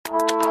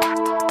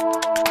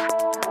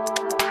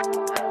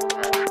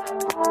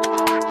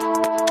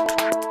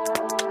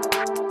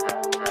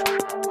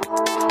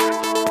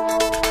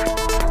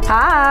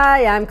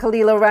Hi, I'm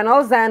Kalilah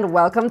Reynolds and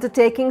welcome to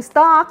Taking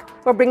Stock.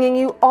 We're bringing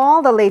you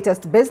all the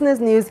latest business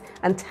news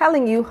and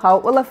telling you how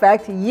it will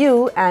affect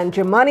you and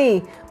your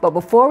money. But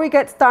before we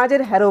get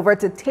started, head over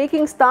to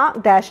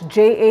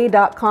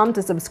takingstock-ja.com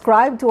to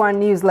subscribe to our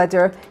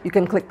newsletter. You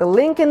can click the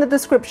link in the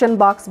description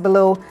box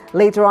below.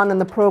 Later on in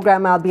the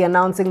program, I'll be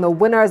announcing the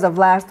winners of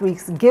last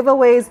week's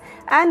giveaways,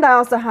 and I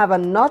also have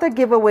another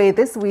giveaway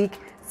this week.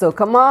 So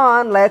come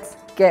on, let's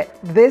get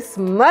this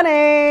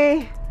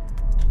money.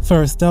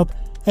 First up,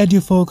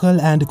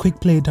 EduFocal and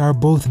QuickPlate are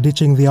both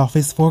ditching the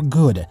office for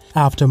good.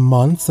 After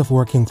months of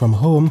working from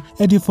home,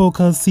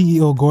 EduFocal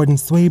CEO Gordon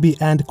Swaby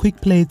and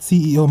QuickPlate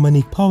CEO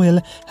Monique Powell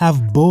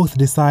have both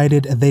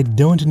decided they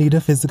don't need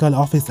a physical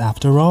office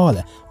after all.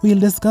 We'll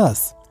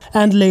discuss.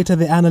 And later,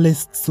 the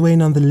analysts weigh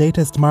in on the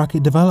latest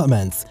market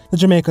developments. The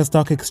Jamaica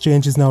Stock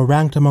Exchange is now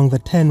ranked among the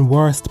 10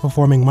 worst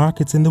performing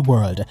markets in the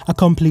world, a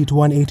complete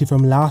 180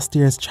 from last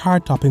year's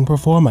chart-topping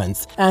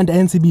performance. And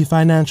NCB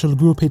Financial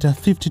Group hit a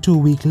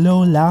 52-week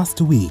low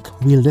last week.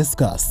 We'll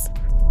discuss.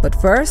 But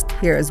first,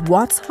 here's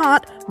What's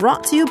Hot,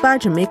 brought to you by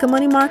Jamaica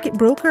Money Market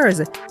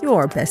Brokers,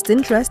 your best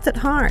interest at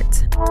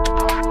heart.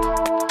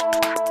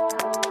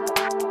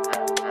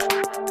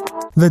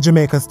 The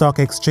Jamaica Stock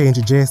Exchange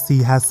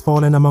JSE has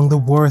fallen among the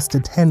worst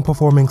 10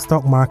 performing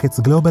stock markets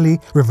globally,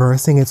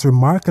 reversing its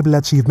remarkable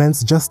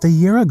achievements just a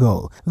year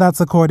ago. That's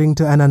according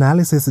to an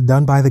analysis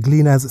done by the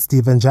Gleaner's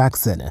Stephen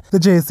Jackson. The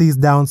JSE is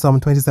down some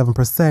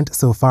 27%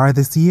 so far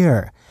this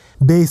year.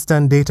 Based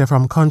on data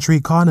from Country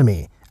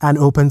Economy, an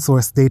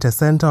open-source data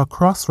center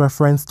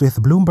cross-referenced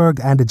with Bloomberg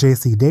and the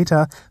JSE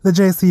data, the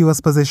JSE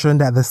was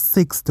positioned at the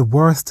 6th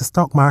worst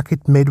stock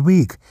market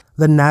midweek.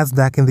 The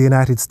Nasdaq in the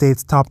United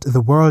States topped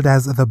the world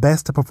as the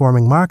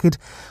best-performing market,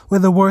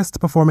 with the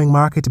worst-performing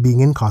market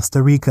being in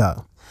Costa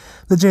Rica.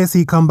 The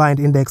JSE Combined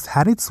Index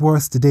had its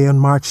worst day on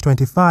March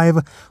 25,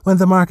 when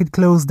the market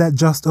closed at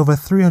just over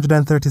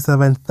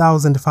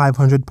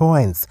 337,500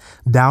 points,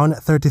 down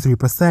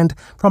 33%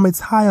 from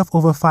its high of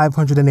over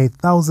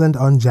 508,000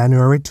 on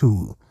January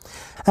 2.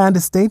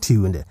 And stay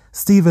tuned,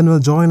 Stephen will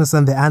join us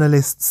on the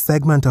analysts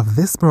segment of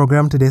this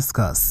program to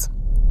discuss.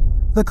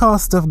 The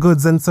cost of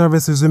goods and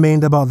services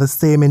remained about the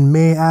same in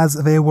May as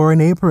they were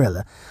in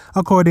April.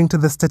 According to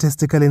the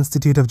Statistical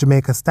Institute of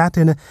Jamaica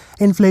Statin,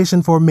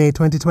 inflation for May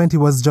 2020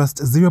 was just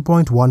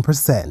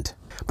 0.1%.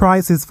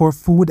 Prices for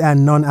food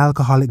and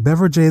non-alcoholic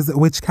beverages,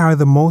 which carry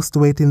the most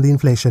weight in the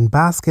inflation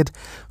basket,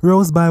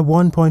 rose by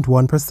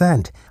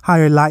 1.1%.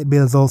 Higher light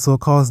bills also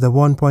caused a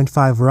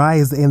 1.5%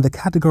 rise in the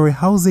category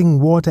housing,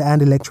 water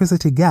and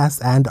electricity, gas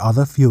and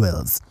other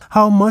fuels.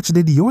 How much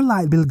did your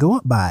light bill go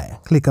up by?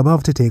 Click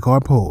above to take our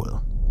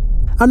poll.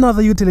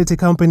 Another utility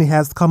company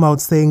has come out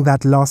saying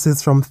that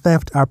losses from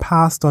theft are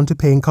passed on to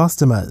paying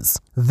customers.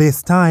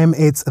 This time,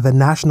 it's the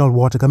National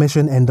Water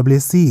Commission,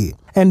 NWC.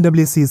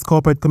 NWC's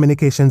Corporate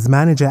Communications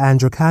Manager,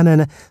 Andrew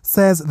Cannon,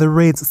 says the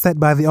rates set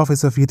by the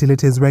Office of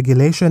Utilities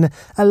Regulation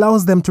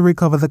allows them to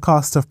recover the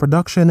cost of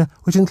production,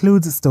 which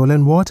includes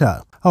stolen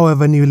water.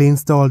 However, newly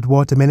installed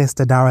Water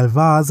Minister Darrell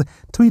Vaz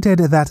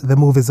tweeted that the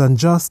move is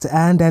unjust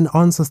and an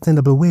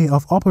unsustainable way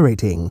of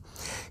operating.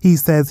 He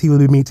says he will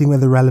be meeting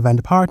with the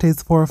relevant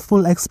parties for a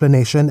full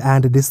explanation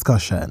and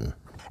discussion.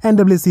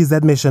 NWC's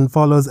admission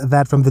follows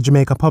that from the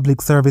Jamaica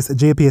Public Service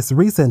JPS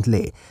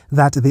recently,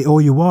 that the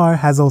OUR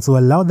has also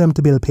allowed them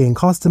to bill paying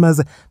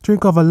customers to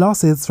recover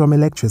losses from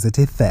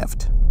electricity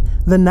theft.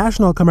 The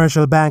National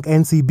Commercial Bank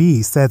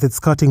NCB says it's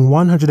cutting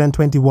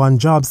 121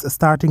 jobs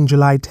starting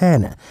July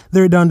 10.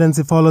 The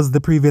redundancy follows the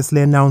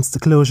previously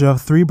announced closure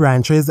of 3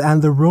 branches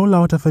and the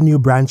rollout of a new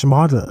branch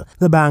model.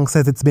 The bank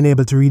says it's been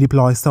able to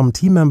redeploy some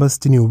team members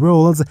to new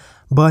roles,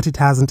 but it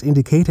hasn't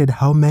indicated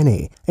how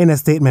many. In a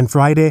statement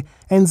Friday,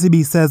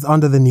 NCB says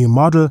under the new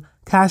model,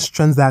 cash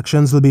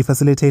transactions will be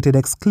facilitated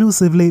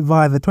exclusively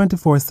via the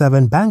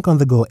 24/7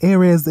 bank-on-the-go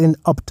areas in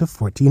up to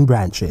 14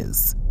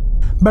 branches.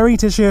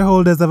 Barita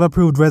shareholders have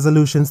approved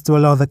resolutions to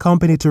allow the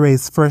company to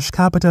raise fresh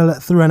capital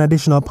through an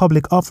additional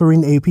public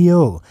offering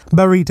APO.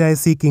 Barita is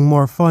seeking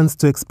more funds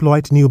to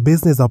exploit new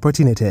business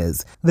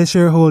opportunities. The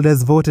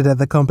shareholders voted at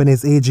the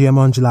company's AGM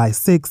on July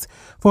 6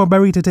 for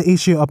Barita to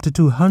issue up to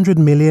 200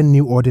 million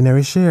new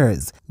ordinary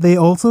shares. They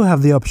also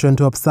have the option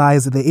to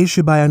upsize the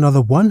issue by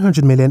another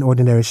 100 million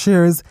ordinary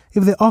shares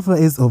if the offer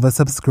is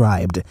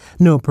oversubscribed.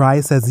 No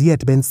price has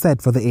yet been set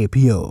for the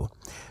APO.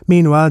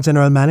 Meanwhile,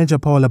 General Manager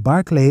Paula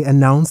Barclay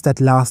announced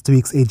at last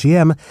week's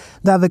AGM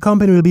that the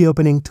company will be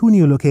opening 2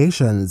 new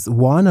locations,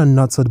 one on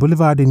Knutsford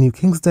Boulevard in New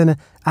Kingston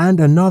and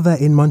another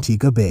in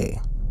Montego Bay.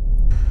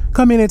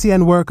 Community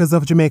and Workers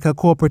of Jamaica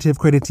Cooperative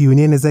Credit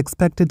Union is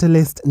expected to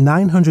list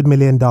 $900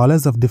 million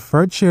of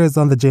deferred shares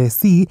on the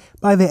JSE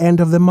by the end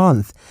of the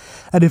month.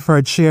 A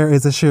deferred share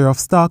is a share of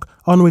stock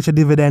on which a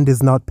dividend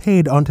is not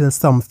paid until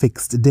some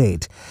fixed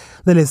date.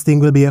 The listing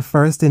will be a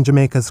first in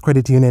Jamaica's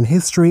credit union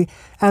history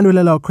and will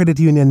allow credit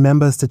union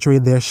members to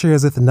trade their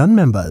shares with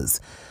non-members.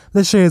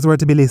 The shares were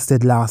to be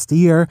listed last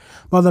year,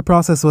 but the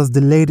process was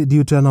delayed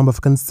due to a number of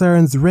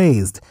concerns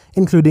raised,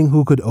 including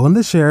who could own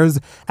the shares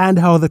and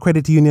how the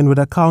credit union would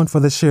account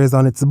for the shares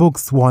on its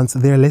books once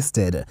they're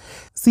listed.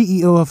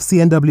 CEO of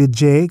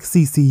CNWJ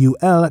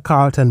CCUL,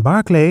 Carlton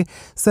Barclay,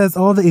 says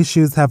all the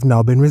issues have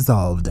now been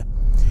resolved.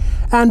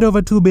 And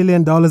over $2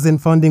 billion in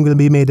funding will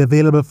be made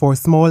available for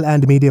small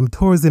and medium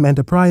tourism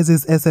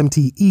enterprises,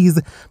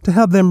 SMTEs, to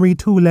help them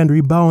retool and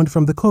rebound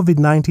from the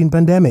COVID-19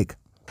 pandemic.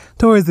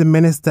 Tourism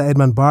Minister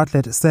Edmund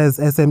Bartlett says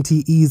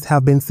SMTEs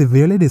have been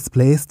severely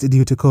displaced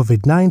due to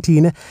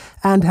COVID-19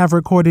 and have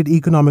recorded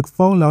economic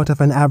fallout of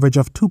an average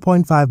of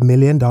 $2.5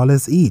 million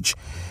each.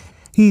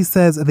 He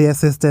says the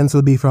assistance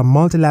will be from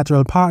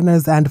multilateral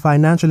partners and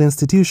financial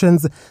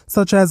institutions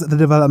such as the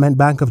Development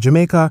Bank of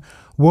Jamaica,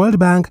 World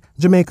Bank,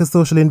 Jamaica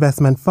Social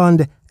Investment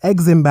Fund,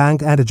 Exim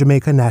Bank, and the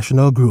Jamaica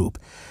National Group.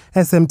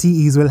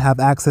 SMTEs will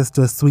have access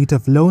to a suite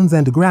of loans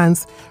and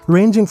grants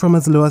ranging from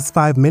as low as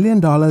 $5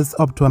 million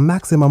up to a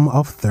maximum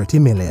of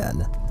 $30 million.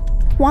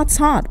 What's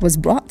Hot was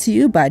brought to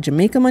you by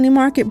Jamaica Money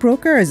Market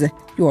Brokers,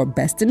 your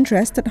best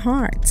interest at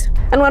heart.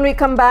 And when we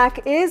come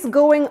back, is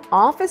going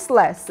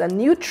officeless a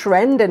new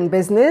trend in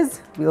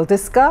business? We'll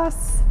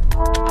discuss.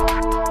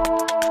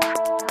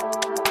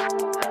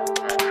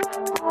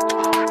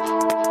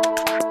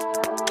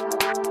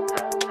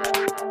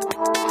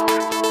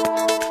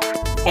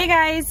 Hey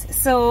guys,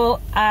 so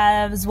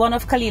as one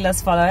of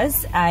Kalilah's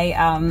followers, I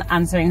am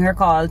answering her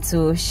call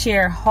to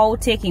share how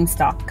taking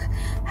stock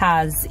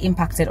has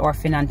impacted our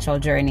financial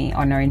journey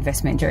on our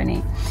investment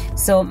journey.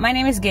 So my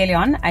name is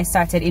Galeon. I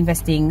started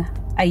investing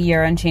a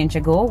year and change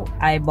ago.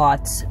 I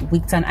bought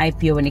Wigton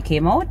IPO when it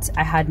came out.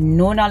 I had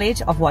no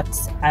knowledge of what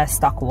a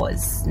stock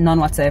was, none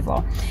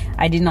whatsoever.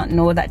 I did not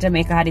know that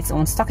Jamaica had its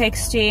own stock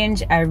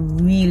exchange. I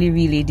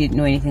really didn't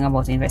know anything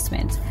about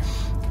investment.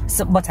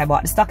 So, but I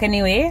bought the stock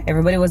anyway.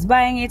 Everybody was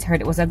buying it,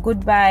 heard it was a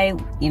good buy.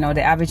 You know,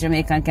 the average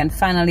Jamaican can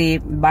finally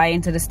buy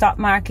into the stock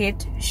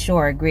market.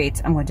 Sure, great,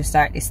 I'm going to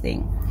start this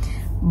thing.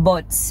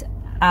 But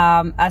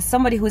as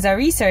somebody who's a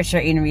researcher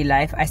in real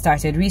life, I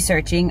started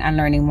researching and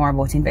learning more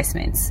about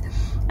investments.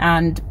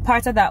 And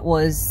part of that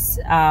was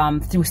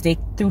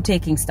through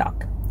taking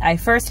stock. I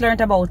first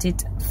learned about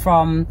it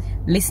from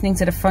listening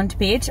to the front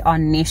page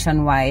on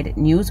Nationwide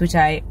News, which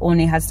I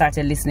only had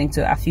started listening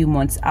to a few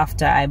months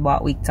after I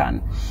bought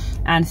Wigton.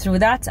 And through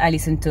that,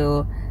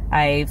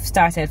 I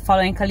started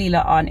following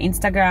Kalilah on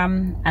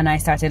Instagram, and I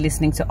started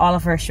listening to all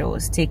of her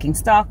shows, Taking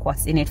Stock,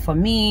 What's in It for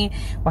Me,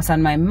 What's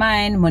on My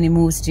Mind, Money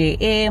Moves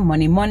JA,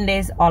 Money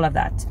Mondays, all of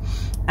that.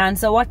 And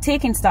so what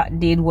Taking Stock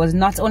did was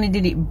not only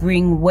did it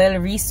bring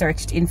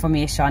well-researched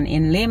information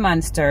in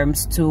layman's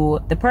terms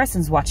to the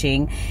persons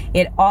watching,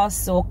 it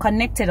also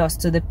connected us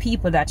to the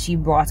people that she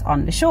brought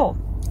on the show.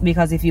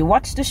 Because if you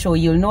watch the show,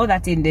 you'll know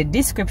that in the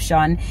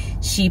description,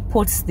 she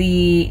puts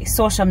the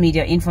social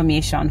media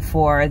information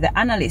for the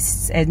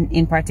analysts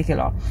in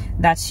particular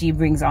that she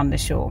brings on the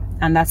show.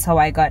 And that's how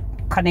I got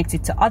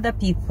connected to other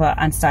people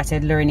and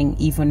started learning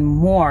even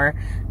more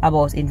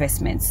about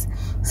investments.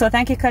 So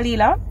thank you,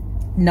 Kalilah.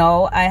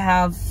 Now I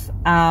have,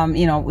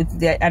 with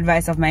the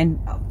advice of my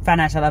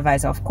financial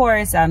advisor, of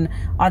course, and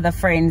other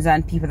friends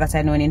and people that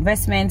I know in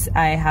investments,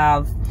 I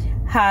have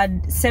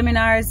had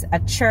seminars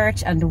at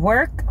church and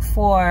work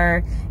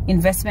for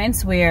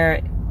investments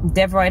where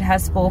Deveroyd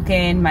has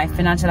spoken, my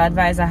financial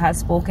advisor has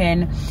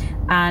spoken,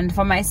 and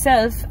for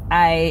myself,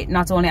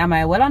 not only am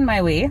I well on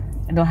my way,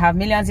 I don't have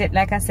millions yet,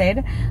 like I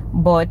said,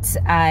 but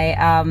I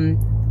am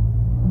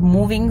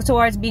moving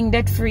towards being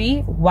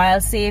debt-free while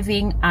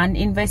saving and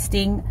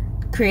investing,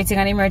 creating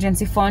an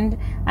emergency fund,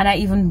 and I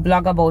even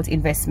blog about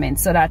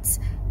investments, so that's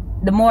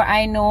the more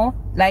I know,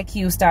 like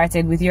you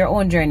started with your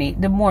own journey,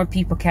 the more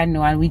people can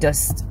know, and we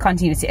just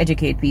continue to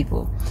educate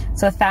people.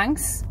 So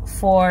thanks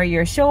for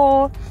your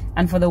show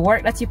and for the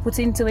work that you put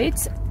into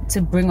it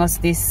to bring us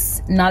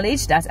this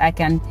knowledge that I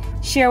can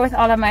share with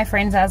all of my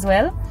friends as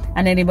well,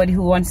 and anybody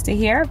who wants to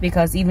hear,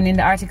 because even in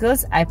the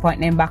articles, I point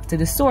them back to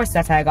the source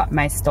that I got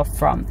my stuff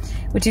from,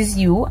 which is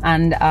you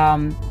and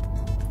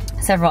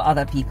several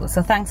other people.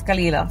 So thanks,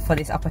 Kalilah, for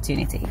this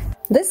opportunity.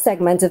 This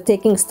segment of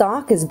Taking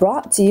Stock is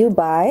brought to you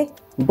by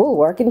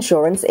Bulwark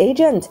Insurance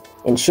Agent.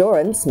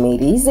 Insurance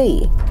made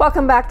easy.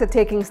 Welcome back to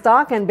Taking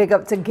Stock, and big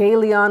up to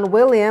Galeon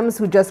Williams,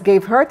 who just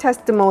gave her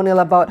testimonial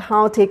about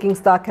how Taking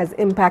Stock has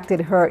impacted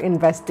her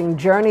investing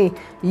journey.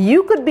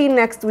 You could be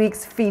next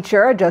week's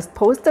feature. Just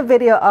post a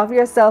video of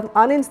yourself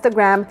on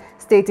Instagram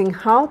stating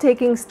how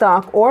Taking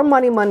Stock or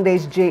Money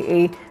Mondays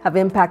JA have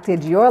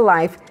impacted your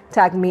life.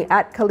 Tag me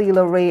at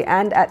Kalilah Ray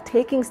and at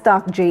Taking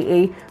Stock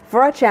JA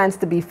for a chance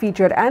to be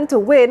featured and to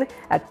win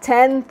a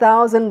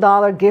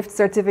 $10,000 gift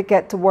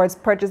certificate towards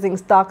purchasing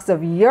stocks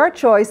of your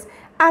choice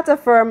at a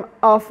firm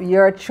of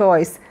your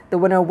choice. The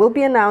winner will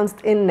be announced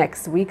in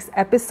next week's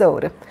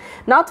episode.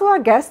 Now to our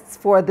guests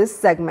for this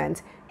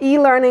segment.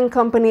 E-learning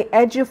company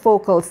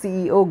EduFocal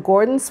CEO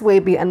Gordon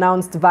Swaby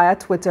announced via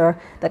Twitter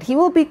that he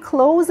will be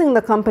closing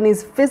the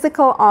company's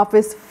physical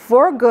office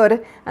for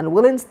good and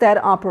will instead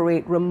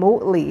operate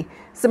remotely.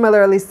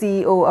 Similarly,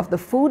 CEO of the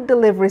food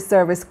delivery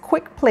service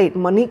QuickPlate,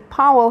 Monique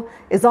Powell,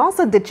 is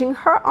also ditching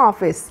her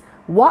office.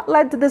 What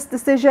led to this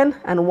decision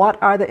and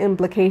what are the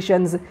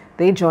implications?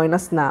 They join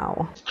us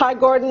now. Hi,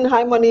 Gordon.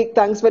 Hi, Monique.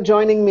 Thanks for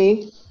joining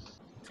me.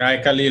 Hi,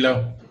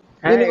 Kalilah.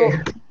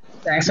 Hi.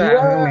 Thanks for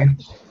having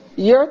me.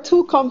 Your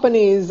two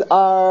companies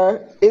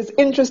it's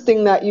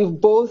interesting that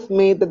you've both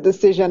made the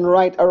decision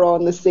right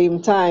around the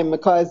same time,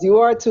 because you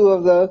are two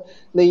of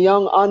the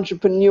young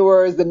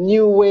entrepreneurs, the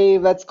new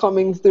wave that's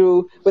coming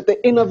through with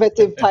the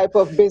innovative type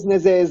of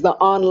businesses, the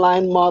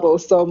online model.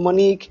 So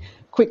Monique,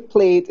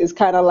 QuickPlate is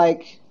kind of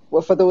like,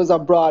 well, for those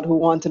abroad who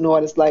want to know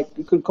what it's like,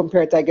 you could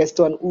compare it, I guess,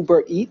 to an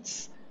Uber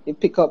Eats. You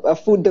pick up a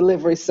food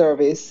delivery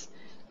service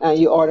and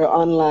you order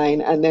online.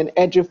 And then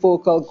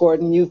EduFocal,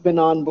 Gordon, you've been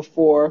on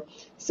before.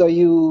 So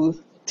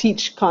you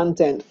teach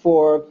content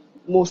for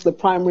mostly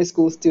primary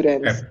school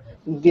students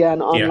via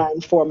an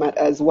online format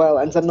as well.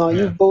 And so now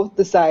you've both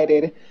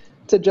decided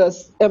to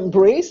just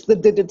embrace the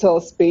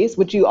digital space,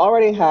 which you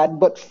already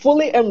had, but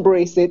fully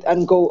embrace it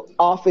and go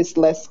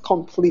office-less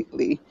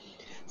completely.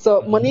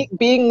 So Monique,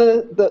 being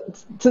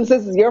since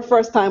this is your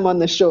first time on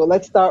the show,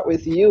 let's start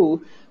with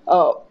you.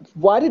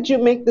 Why did you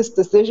make this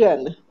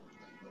decision?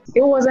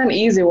 It was an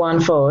easy one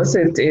for us.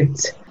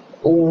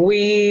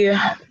 We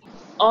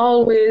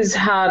always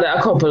had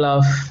a couple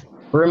of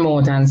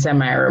remote and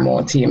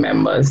semi-remote team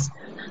members.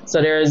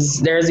 So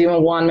there's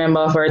even one member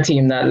of our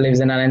team that lives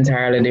in an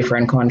entirely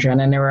different country. And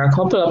then there were a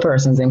couple of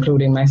persons,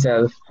 including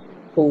myself,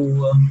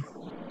 who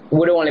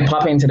would only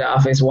pop into the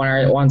office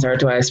once or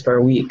twice per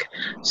week.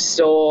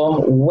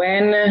 So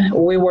when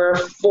we were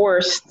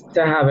forced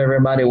to have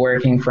everybody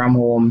working from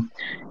home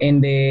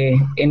in the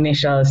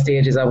initial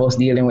stages of us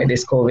dealing with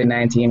this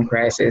COVID-19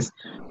 crisis,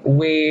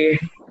 we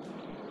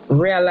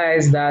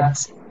realized that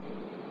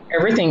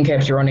everything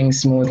kept running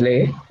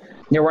smoothly.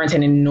 There weren't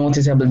any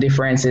noticeable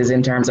differences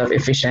in terms of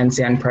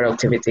efficiency and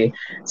productivity.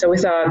 So we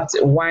thought,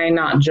 why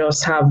not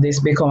just have this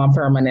become a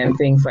permanent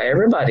thing for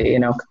everybody,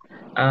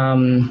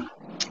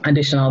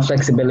 additional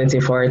flexibility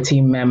for our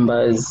team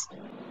members,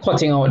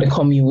 cutting out the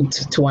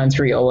commute, 2 and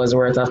 3 hours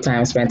worth of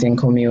time spent in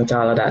commute,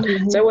 all of that.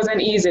 So it was an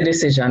easy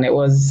decision. It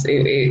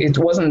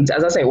wasn't,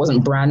 as I say, it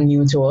wasn't brand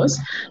new to us,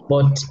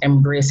 but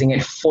embracing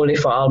it fully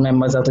for all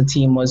members of the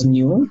team was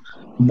new.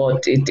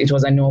 But it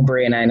was a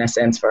no-brainer in a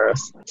sense for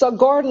us. So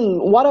Gordon,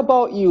 what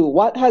about you?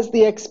 What has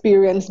the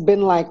experience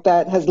been like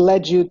that has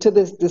led you to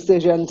this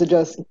decision to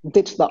just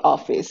ditch the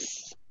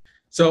office?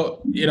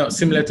 So,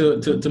 similar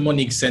to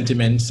Monique's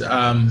sentiments,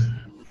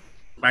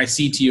 my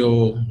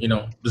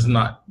CTO, does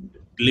not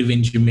live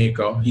in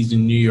Jamaica. He's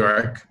in New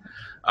York.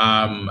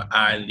 And,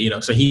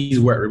 so he's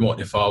worked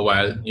remotely for a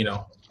while,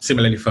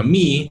 similarly for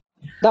me.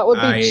 That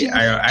would be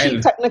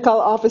chief technical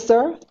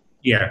officer?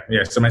 Yeah.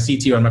 So my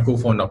CTO and my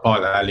co-founder,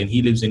 Powell,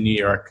 he lives in New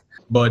York.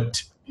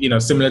 But,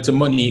 similar to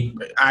Monique,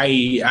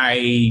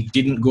 I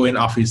didn't go in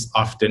office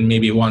often,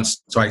 maybe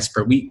once, twice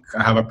per week.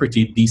 I have a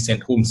pretty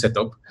decent home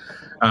setup.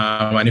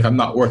 And if I'm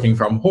not working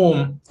from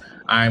home,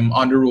 I'm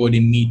on the road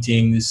in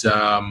meetings, so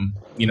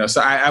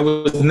I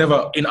was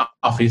never in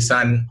office.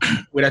 And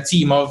with a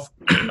team of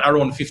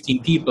around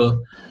 15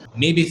 people,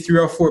 maybe 3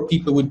 or 4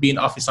 people would be in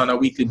office on a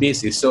weekly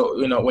basis. So,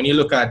 when you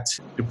look at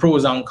the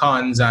pros and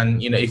cons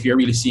and, if you're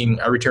really seeing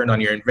a return on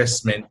your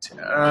investment,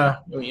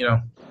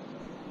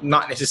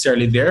 not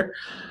necessarily there.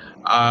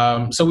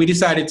 So we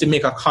decided to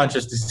make a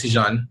conscious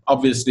decision.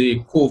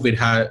 Obviously, COVID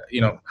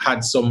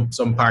had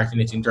some part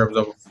in it in terms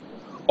of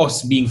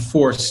us being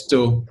forced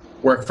to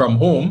work from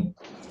home.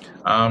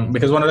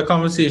 Because one of the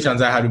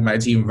conversations I had with my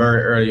team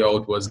very early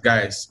out was,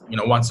 guys,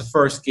 once the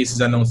first case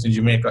is announced in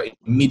Jamaica,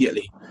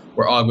 immediately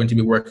we're all going to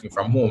be working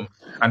from home.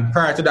 And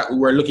prior to that, we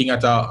were looking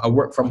at a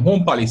work from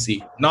home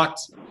policy, not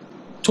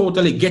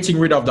totally getting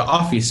rid of the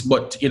office,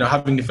 but,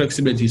 having the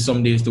flexibility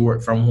some days to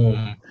work from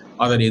home,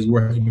 other days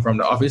working from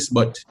the office.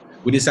 But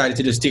we decided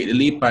to just take the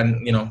leap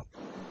and,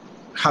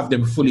 have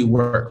them fully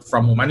work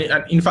from home. And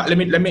in fact, let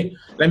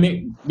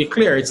me be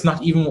clear, it's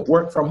not even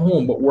work from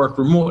home, but work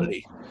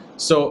remotely.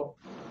 So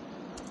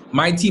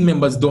my team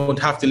members don't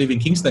have to live in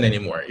Kingston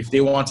anymore. If they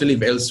want to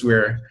live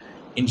elsewhere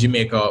in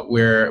Jamaica,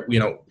 where,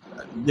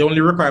 the only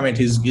requirement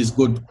is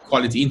good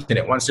quality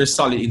internet. Once there's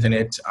solid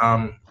internet,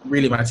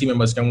 really my team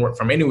members can work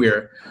from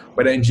anywhere,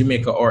 whether in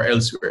Jamaica or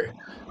elsewhere.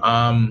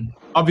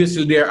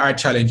 Obviously, there are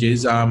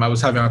challenges. I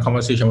was having a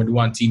conversation with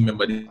one team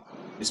member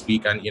this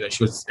week, and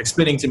she was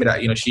explaining to me that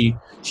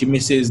she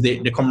misses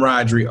the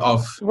camaraderie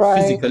of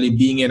physically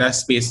being in a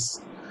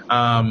space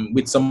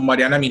with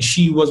somebody. And I mean,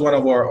 she was one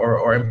of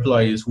our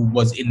employees who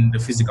was in the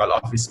physical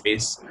office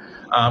space.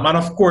 And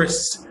of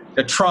course,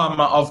 the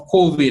trauma of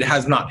COVID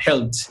has not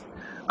helped.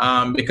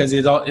 Because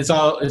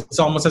it's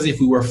almost as if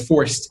we were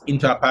forced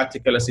into a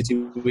particular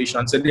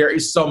situation. So there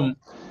is some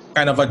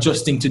kind of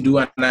adjusting to do,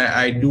 and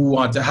I do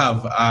want to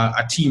have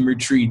a team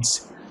retreat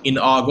in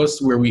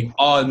August where we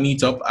all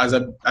meet up as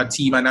a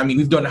team. And I mean,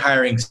 we've done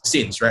hiring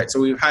since, right? So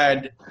we've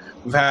had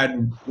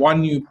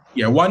one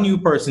new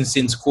person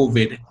since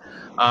COVID,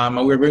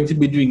 and we're going to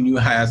be doing new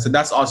hires. So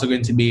that's also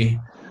going to be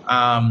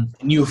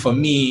new for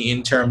me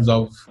in terms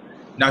of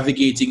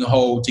navigating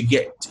how to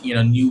get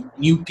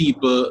new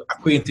people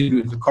acquainted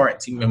with the current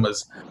team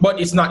members. But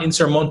it's not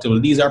insurmountable.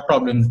 These are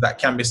problems that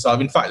can be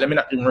solved. In fact, let me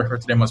not even refer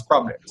to them as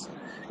problems.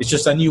 It's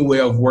just a new way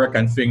of work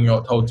and figuring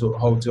out how to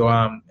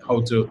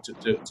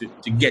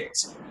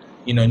get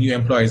new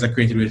employees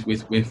acquainted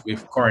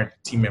with current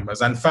team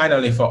members. And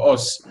finally, for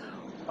us,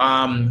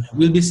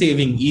 we'll be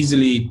saving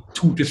easily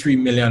 $2 to $3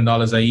 million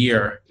a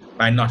year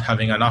by not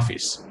having an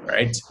office,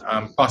 right?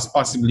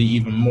 Possibly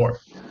even more.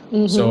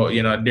 Mm-hmm. So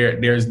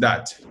there's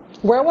that.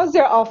 Where was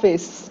your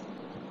office?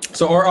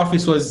 So our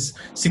office was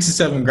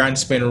 67 Grand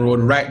Spain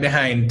Road, right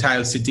behind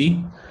Tile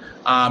City.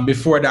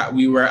 Before that,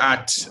 we were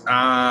at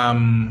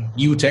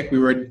UTech. We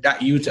were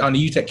on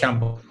the UTech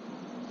campus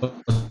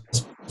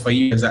for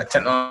years at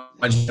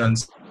Technology.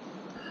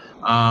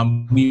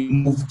 We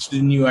moved to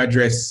the new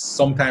address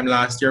sometime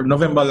last year,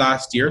 November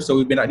last year. So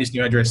we've been at this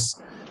new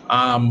address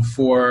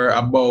for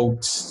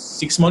about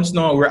 6 months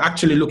now. We're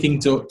actually looking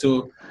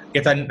to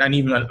get an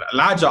even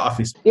larger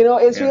office.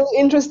 It's really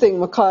interesting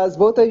because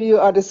both of you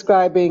are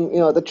describing,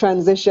 the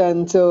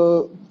transition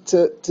to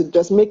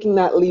just making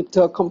that leap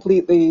to a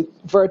completely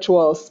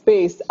virtual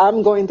space.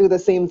 I'm going through the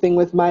same thing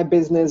with my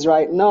business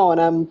right now,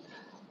 and I'm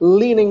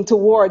leaning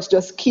towards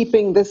just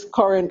keeping this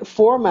current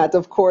format.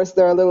 Of course,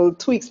 there are little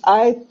tweaks.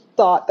 I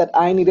thought that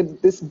I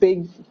needed this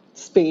big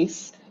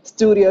space,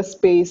 studio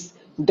space,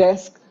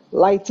 desk,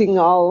 lighting,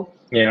 all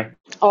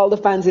the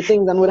fancy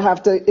things, and would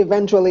have to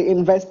eventually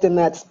invest in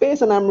that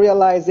space. And I'm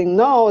realizing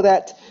now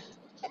that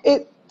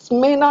it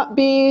may not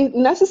be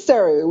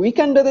necessary. We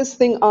can do this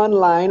thing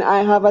online.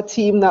 I have a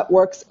team that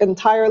works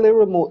entirely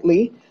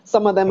remotely.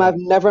 Some of them I've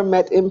never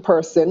met in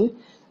person.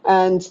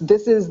 And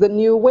this is the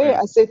new way.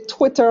 I say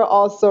Twitter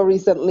also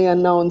recently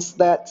announced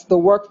that the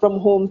work from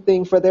home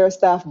thing for their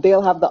staff,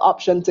 they'll have the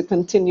option to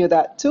continue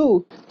that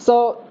too.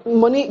 So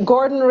Monique,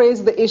 Gordon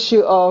raised the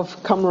issue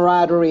of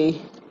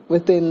camaraderie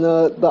within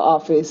the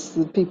office.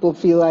 People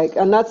feel like,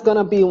 and that's going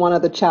to be one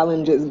of the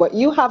challenges, but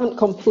you haven't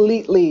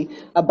completely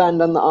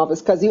abandoned the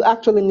office because you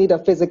actually need a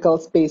physical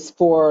space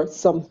for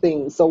some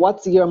things. So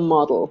what's your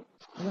model?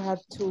 We had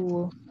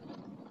 2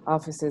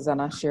 offices on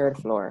a shared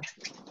floor,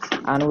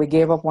 and we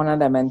gave up one of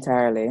them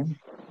entirely.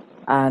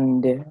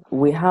 And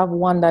we have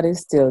one that is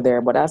still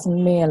there, but that's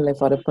mainly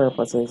for the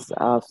purposes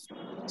of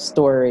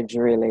storage,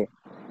 really.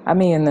 I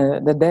mean,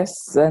 the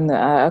desks and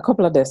a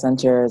couple of desks and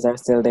chairs are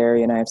still there.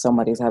 If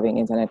somebody's having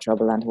internet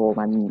trouble at home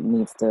and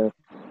needs to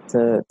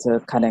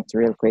connect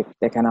real quick,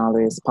 they can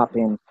always pop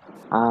in.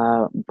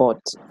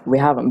 But we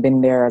haven't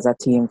been there as a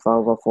team for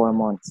over 4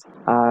 months.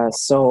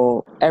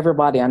 So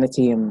everybody on the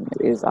team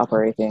is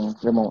operating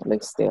remotely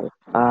still.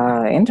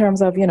 In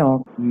terms of,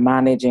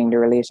 managing the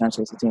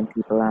relationships between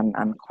people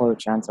and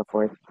culture and so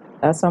forth,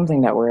 that's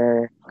something that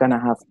we're going to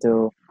have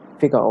to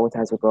figure out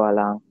as we go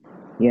along.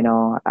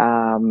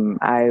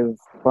 I've,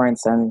 for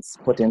instance,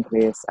 put in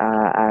place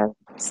a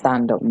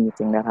stand-up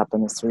meeting that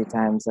happens 3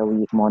 times a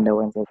week, Monday,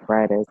 Wednesday,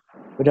 Fridays.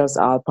 We just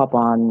all pop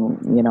on,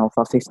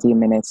 for 15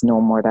 minutes, no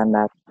more than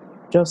that,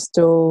 just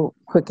to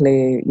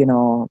quickly,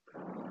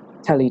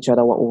 tell each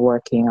other what we're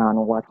working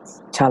on, what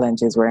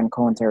challenges we're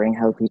encountering,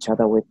 help each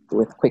other with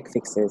quick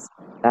fixes,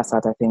 that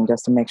sort of thing,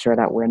 just to make sure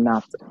that we're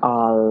not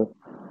all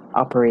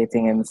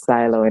operating in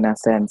silo in a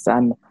sense.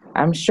 And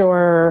I'm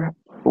sure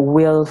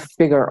we'll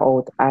figure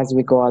out as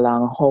we go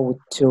along how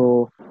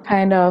to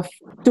kind of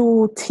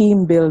do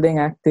team building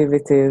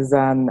activities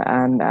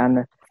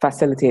and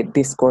facilitate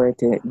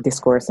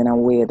discourse in a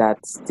way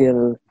that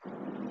still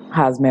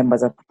has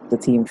members of the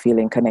team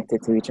feeling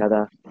connected to each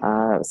other.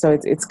 So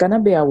it's going to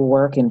be a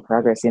work in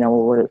progress.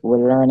 We're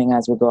learning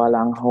as we go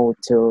along how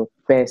to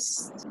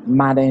best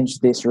manage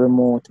this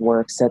remote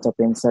work setup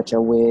in such a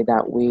way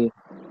that we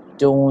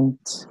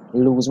don't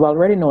lose. Well, we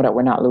already know that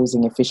we're not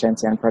losing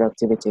efficiency and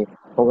productivity,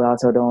 but we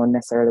also don't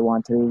necessarily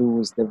want to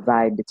lose the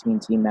vibe between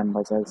team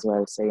members as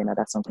well. So,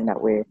 that's something that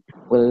we'll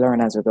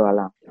learn as we go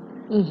along.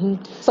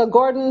 Mm-hmm. So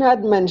Gordon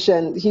had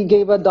mentioned, he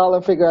gave a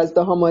dollar figure as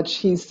to how much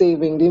he's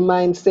saving. Do you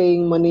mind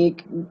saying,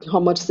 Monique, how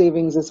much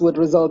savings this would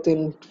result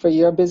in for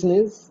your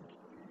business?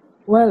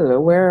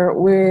 Well,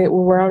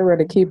 we're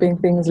already keeping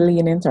things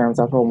lean in terms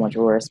of how much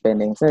we're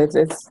spending. So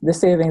it's the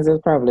savings is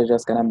probably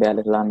just going to be a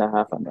little under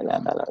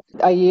 $500,000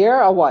 a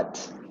year, or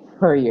what?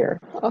 Per year.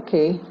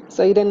 Okay,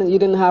 so you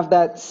didn't have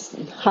that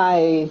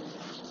high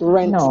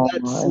rent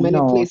that many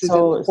places in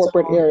the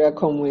corporate area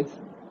come with.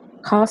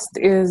 Cost,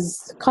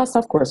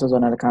 of course, was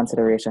one of the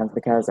considerations,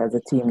 because as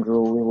the team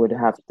grew, we would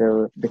have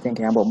to be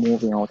thinking about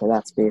moving out of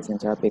that space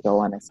into a bigger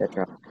one,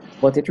 etc.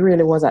 But it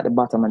really was at the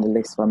bottom of the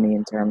list for me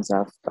in terms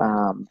of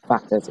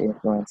factors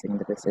influencing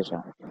the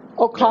decision.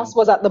 Oh, cost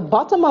was at the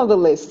bottom of the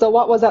list. So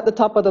what was at the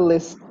top of the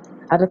list?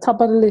 At the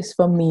top of the list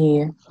for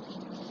me,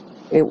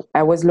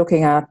 I was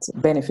looking at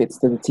benefits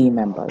to the team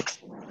members.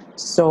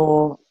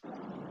 So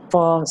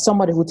for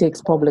somebody who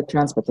takes public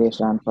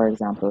transportation, for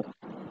example,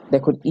 they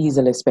could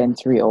easily spend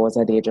 3 hours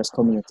a day just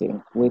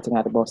commuting, waiting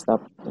at the bus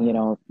stop,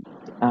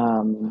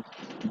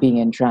 being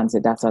in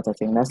transit, that sort of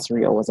thing. That's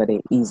 3 hours a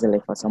day easily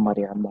for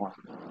somebody or more.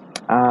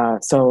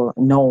 So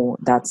no,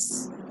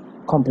 that's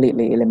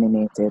completely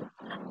eliminated.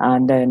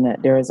 And then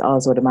there is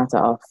also the matter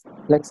of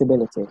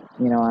flexibility.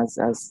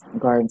 As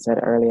Gordon said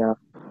earlier,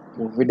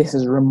 this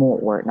is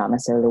remote work, not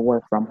necessarily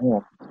work from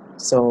home.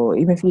 So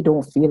even if you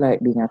don't feel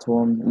like being at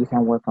home, you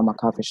can work from a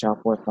coffee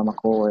shop, work from a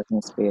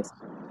co-working space.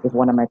 If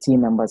one of my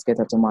team members get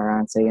up tomorrow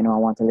and say, I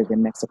want to live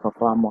in Mexico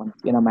for a month,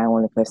 my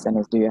only question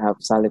is, do you have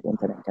solid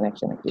internet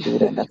connection? If you do,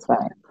 then that's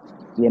fine,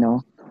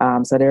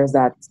 So there's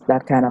that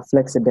kind of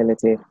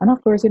flexibility. And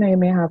of course, you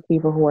may have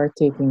people who are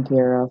taking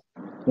care of,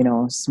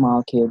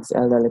 small kids,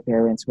 elderly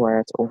parents who are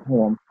at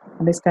home.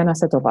 And this kind of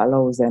setup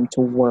allows them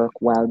to work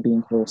while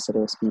being close to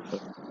those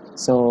people.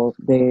 So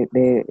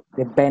the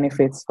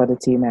benefits for the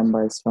team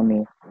members for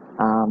me,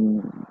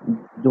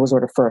 those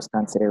were the first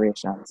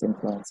considerations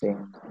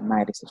influencing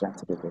my decision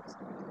to do this.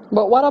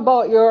 But what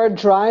about your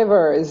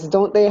drivers?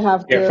 Don't they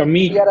have to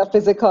be at a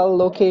physical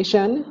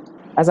location?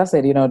 As I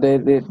said,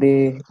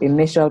 the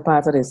initial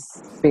part of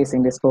this,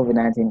 facing this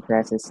COVID-19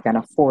 crisis, kind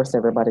of forced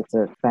everybody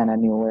to find a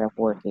new way of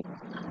working.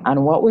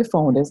 And what we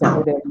found is that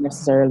we didn't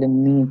necessarily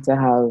need to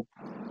have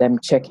them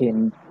check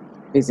in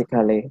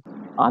physically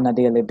on a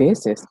daily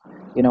basis.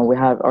 We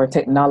have our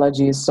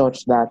technology is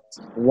such that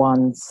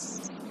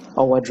once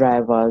our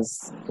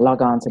drivers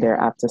log on to their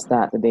app to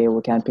start the day,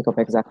 we can pick up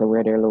exactly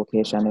where their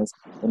location is.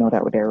 We know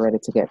that they're ready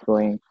to get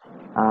going.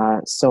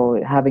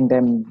 So having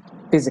them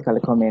physically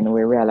come in,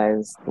 we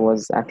realized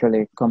was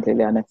actually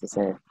completely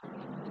unnecessary.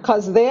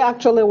 Because they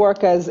actually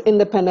work as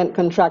independent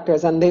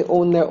contractors and they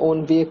own their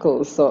own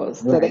vehicles. So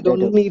they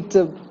don't need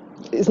to,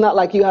 it's not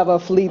like you have a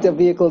fleet of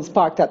vehicles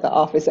parked at the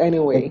office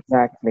anyway.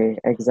 Exactly.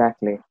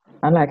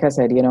 And like I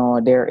said,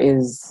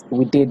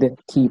 we did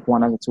keep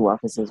one of the 2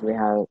 offices we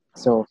have.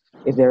 So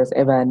if there's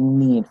ever a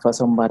need for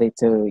somebody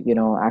to,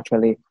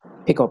 actually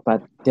pick up a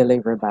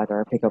delivery bag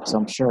or pick up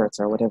some shirts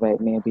or whatever it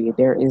may be,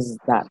 there is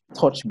that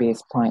touch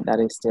base point that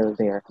is still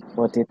there.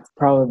 But it's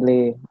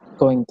probably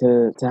going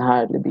to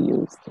hardly be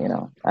used,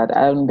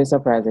 I wouldn't be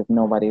surprised if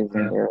nobody is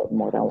in there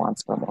more than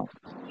once per month.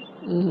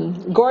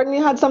 Mm-hmm. Gordon,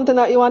 you had something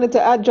that you wanted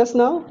to add just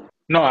now?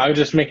 No, I was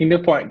just making the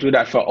point too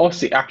that for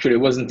us, it actually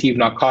wasn't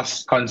even a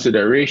cost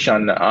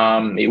consideration.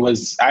 It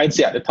was, I'd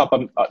say, at the top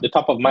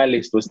of my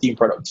list was team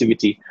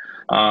productivity,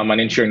 and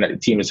ensuring that the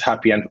team is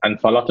happy. And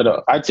for a lot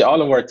of I'd say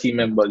all of our team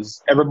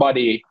members,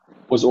 everybody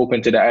was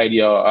open to the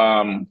idea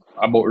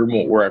about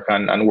remote work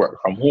and work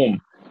from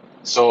home.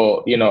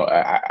 So,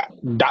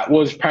 that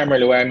was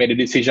primarily why I made the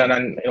decision.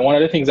 And one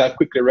of the things I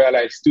quickly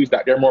realized too is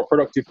that they're more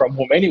productive from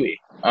home anyway.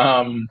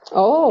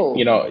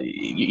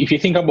 If you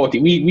think about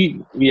it,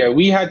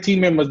 we had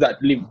team members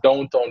that live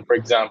downtown, for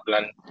example,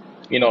 and,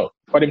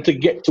 for them to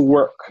get to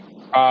work,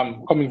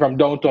 coming from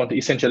downtown to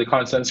essentially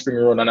Constant Spring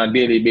Road on a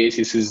daily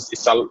basis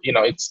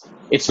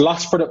it's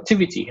lost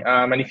productivity.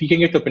 And if you can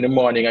get up in the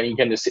morning and you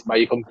can just sit by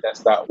your computer and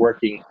start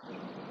working,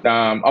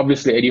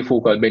 obviously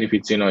EduFocal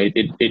benefits,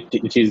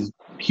 it is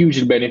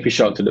hugely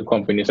beneficial to the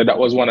company. So that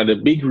was one of the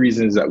big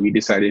reasons that we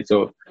decided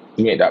to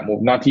make that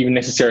move, not even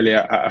necessarily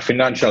a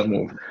financial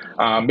move.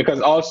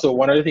 Because also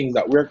one of the things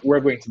that we're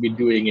going to be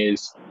doing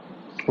is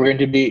we're going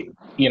to be,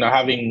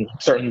 having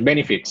certain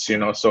benefits,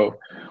 so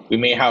we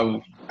may have,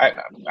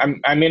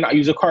 I may not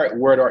use a correct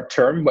word or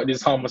term, but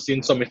there's almost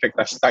in some effect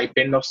a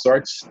stipend of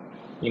sorts,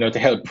 to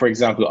help, for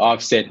example,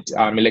 offset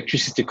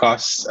electricity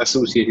costs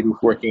associated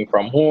with working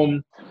from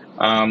home.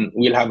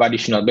 We'll have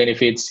additional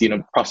benefits,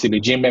 possibly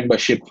gym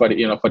membership for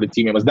the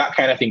team members, that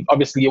kind of thing.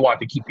 Obviously, you want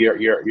to keep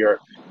your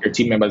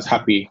team members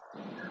happy.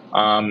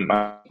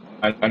 Whatever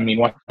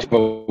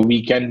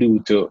we can do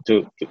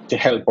to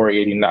help or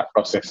aid in that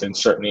process, and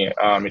certainly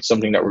it's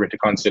something that we're going to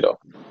consider.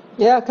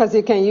 Yeah, because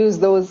you can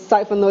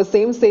siphon those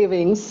same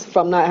savings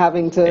from not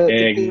having to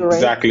pay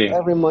rent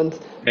every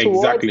month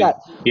towards that.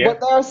 Yeah.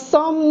 But there are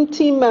some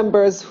team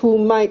members who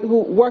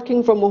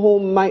working from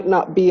home might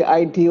not be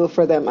ideal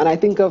for them. And I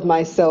think of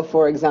myself,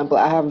 for example,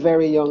 I have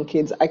very young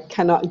kids. I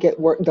cannot get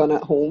work done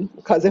at home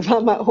because if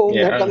I'm at home,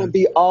 they're going to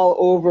be all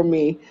over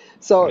me.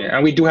 So,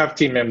 and we do have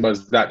team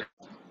members that.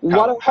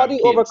 How do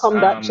you overcome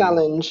that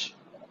challenge?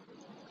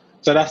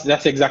 So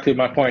that's exactly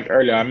my point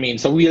earlier.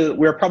 So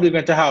we're probably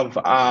going to have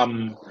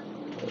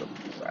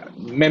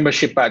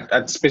membership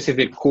at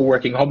specific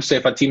co-working hubs. So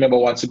if a team member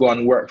wants to go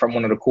and work from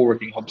one of the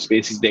co-working hub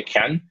spaces, they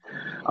can.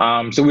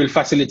 So we'll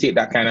facilitate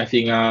that kind of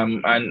thing.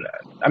 And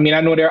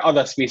I know there are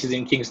other spaces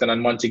in Kingston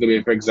and Montego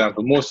Bay, for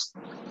example.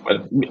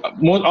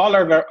 All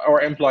of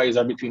our employees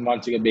are between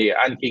Montego Bay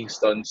and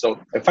Kingston. So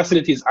the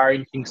facilities are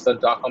in Kingston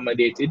to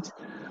accommodate it.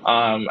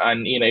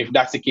 And if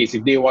that's the case,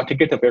 if they want to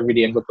get up every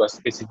day and go to a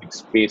specific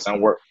space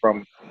and work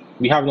from,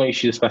 we have no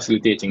issues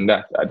facilitating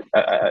that.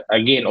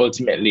 Again,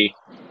 ultimately,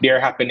 their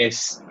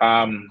happiness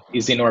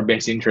is in our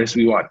best interest.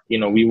 We want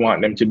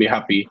them to be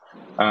happy.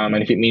 And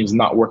if it means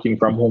not working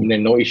from home,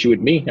 then no issue with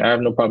me. I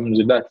have no problems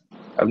with that.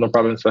 I have no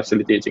problems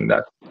facilitating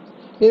that.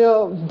 You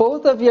know,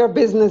 both of your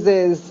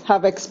businesses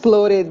have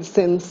exploded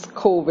since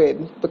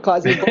COVID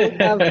because you both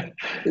have,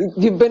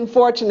 you've been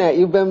fortunate,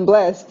 you've been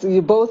blessed.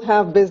 You both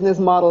have business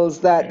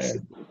models that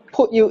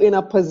put you in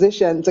a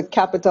position to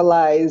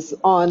capitalize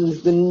on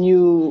the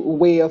new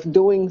way of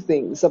doing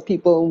things. So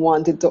people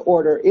wanted to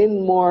order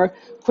in more.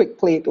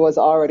 QuickPlate was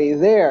already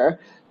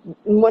there.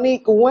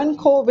 Monique, when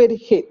COVID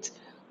hit,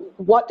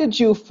 what did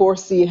you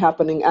foresee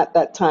happening at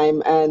that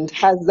time, and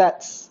has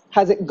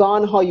it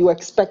gone how you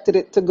expected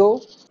it to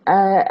go?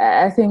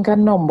 I think a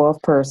number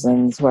of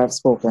persons who I've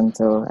spoken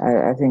to,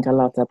 I think a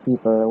lot of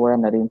people were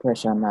under the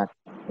impression that,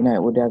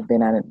 it would have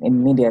been an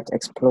immediate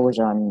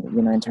explosion,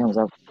 in terms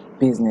of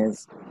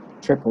business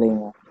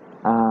tripling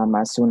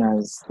as soon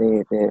as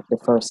the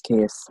first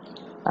case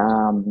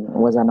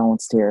was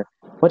announced here.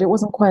 But it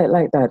wasn't quite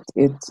like that.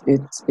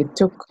 It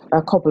took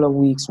a couple of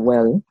weeks,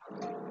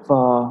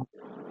 for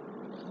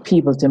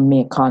people to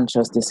make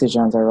conscious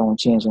decisions around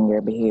changing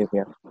their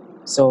behavior.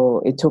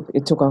 So it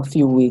took a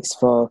few weeks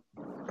for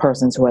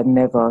persons who had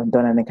never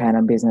done any kind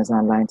of business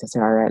online to say,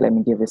 all right, let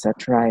me give this a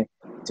try.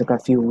 It took a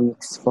few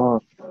weeks for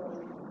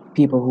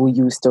people who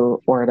used to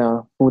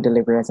order food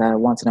delivery as a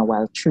once in a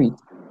while treat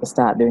to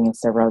start doing it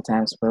several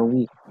times per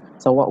week.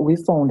 So what we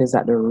found is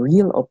that the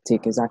real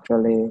uptick has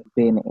actually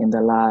been in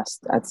the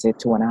last, I'd say,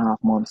 2.5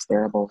 months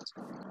thereabouts.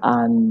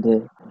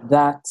 And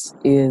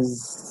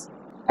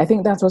I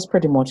think that was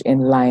pretty much in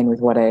line with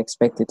what I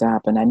expected to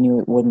happen. I knew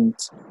it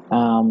wouldn't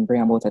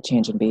bring about a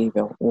change in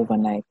behavior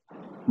overnight,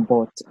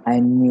 but I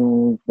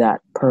knew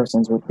that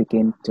persons would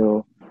begin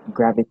to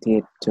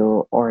gravitate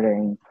to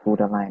ordering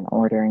food online,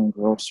 ordering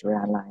grocery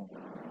online.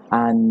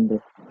 And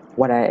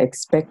what I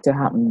expect to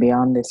happen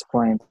beyond this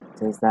point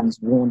is that it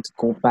won't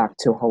go back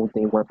to how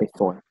they were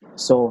before.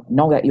 So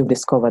now that you've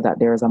discovered that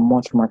there is a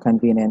much more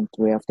convenient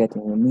way of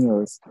getting your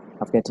meals,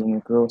 of getting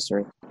your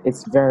grocery,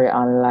 it's very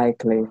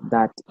unlikely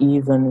that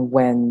even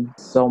when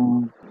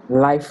some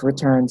life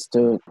returns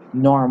to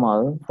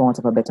normal, for want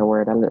of a better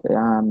word,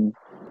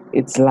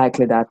 it's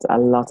likely that a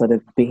lot of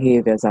the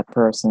behaviors that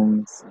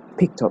persons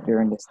picked up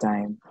during this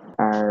time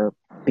are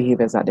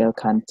behaviors that they'll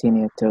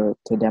continue to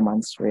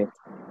demonstrate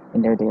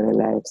in their daily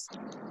lives.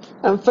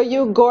 And for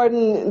you,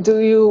 Gordon, do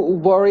you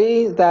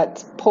worry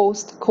that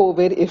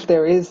post-COVID, if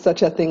there is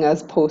such a thing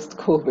as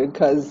post-COVID,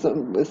 because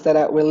we said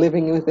that we're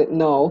living with it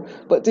now,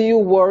 but do you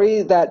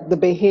worry that the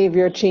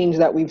behavior change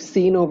that we've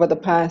seen over the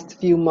past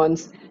few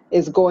months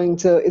is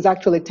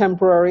actually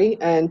temporary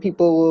and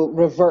people will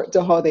revert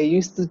to how they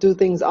used to do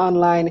things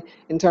online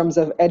in terms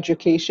of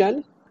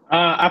education?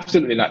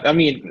 Absolutely not. I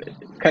mean,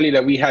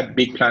 Kalilah, we had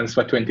big plans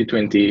for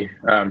 2020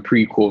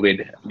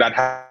 pre-COVID. That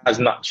has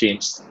not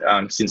changed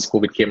since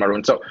COVID came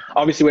around. So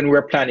obviously when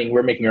we're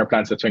making our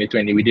plans for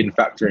 2020, we didn't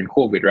factor in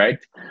COVID, right?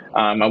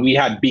 And we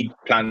had big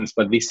plans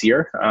for this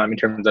year in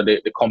terms of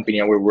the company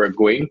and where we're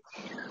going.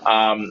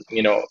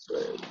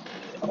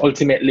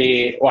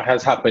 Ultimately, what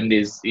has happened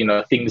is,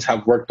 things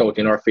have worked out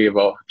in our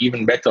favor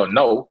even better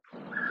now.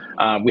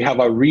 We have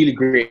a really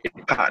great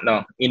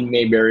partner in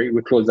Mayberry.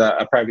 We closed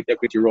a private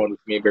equity round with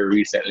Mayberry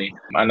recently.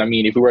 And I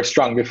mean, if we were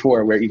strong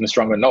before, we're even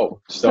stronger now.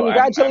 So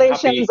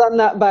congratulations on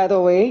that, by the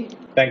way.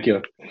 Thank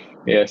you.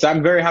 Yeah, so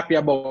I'm very happy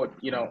about,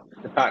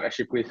 the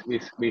partnership with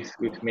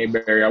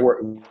Mayberry. I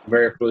work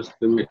very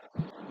closely with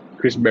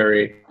Chris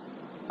Berry.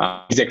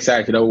 He's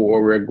excited about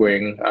where we're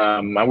going.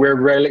 And we're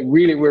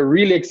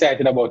really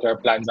excited about our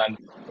plans and,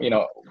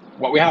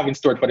 what we have in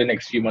store for the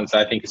next few months.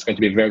 I think it's going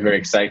to be very, very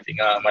exciting.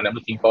 And I'm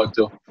looking forward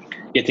to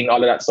getting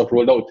all of that stuff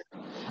rolled out.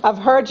 I've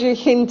heard you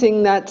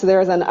hinting that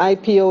there's an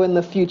IPO in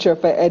the future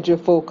for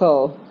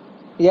EduFocal.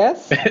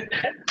 Yes?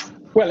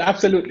 Well,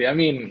 absolutely. I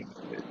mean,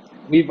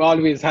 we've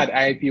always had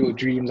IPO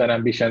dreams and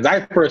ambitions.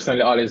 I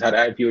personally always had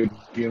IPO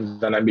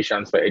dreams and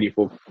ambitions for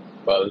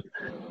EduFocal.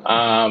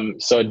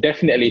 So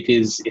definitely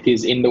it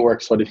is in the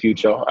works for the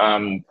future.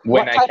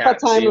 What type of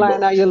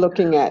timeline are you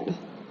looking at?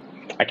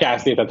 I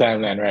can't state a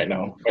timeline right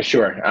now, for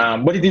sure.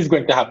 But it is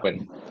going to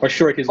happen. For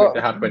sure it is going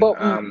to happen. But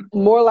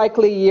more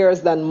likely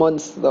years than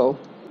months, though.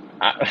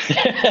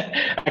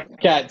 I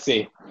can't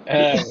say.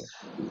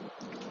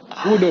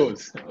 Who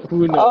knows?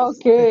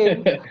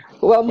 Okay.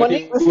 Well,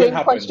 Monique,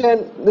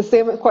 the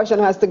same question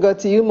has to go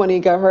to you,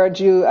 Monique. I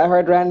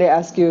heard Randy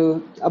ask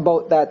you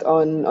about that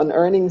on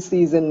earnings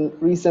season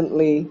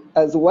recently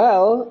as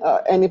well.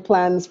 Any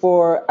plans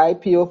for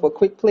IPO for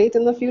QuickPlate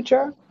in the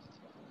future?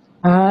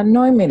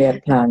 No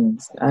immediate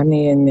plans. I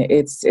mean,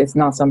 it's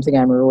not something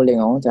I'm ruling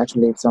out.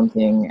 Actually, it's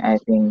something I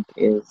think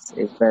is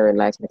very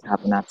likely to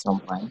happen at some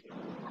point.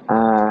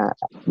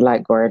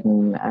 Like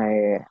Gordon,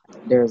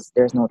 there's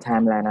no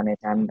timeline on it.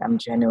 I'm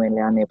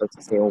genuinely unable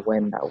to say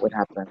when that would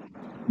happen,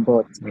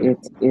 but it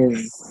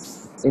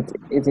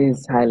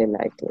is highly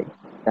likely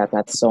that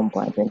at some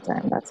point in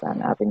time that's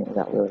an avenue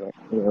that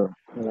we'll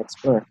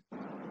explore.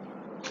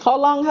 How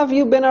long have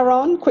you been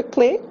around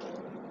QuickPlate?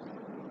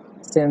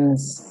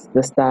 Since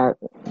the start,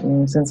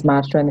 since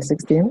March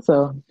 2016,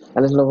 so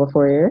a little over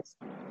 4 years.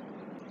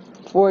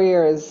 4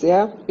 years,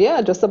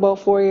 yeah, just about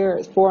 4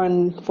 years, four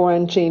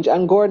and change.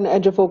 And Gordon,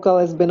 EduFocal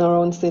has been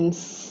around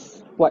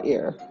since what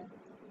year?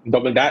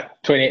 Double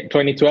that,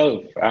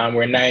 2012.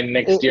 We're 9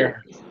 next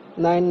year.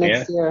 9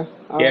 next year.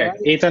 All yeah, right.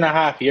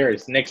 8.5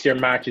 years. Next year,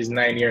 March is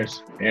 9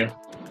 years. Yeah.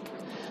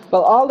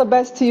 Well, all the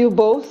best to you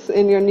both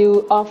in your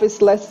new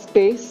office-less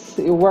space,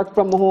 your work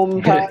from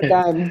home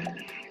paradigm.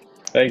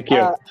 Thank you.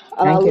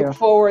 And I look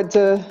forward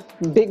to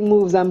big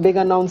moves and big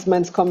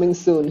announcements coming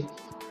soon.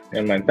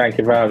 Yeah, man. Thank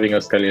you for having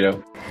us,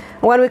 Kalilah.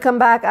 When we come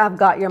back, I've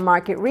got your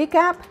market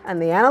recap,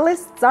 and the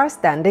analysts are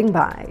standing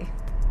by.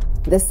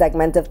 This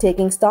segment of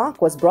Taking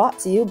Stock was brought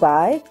to you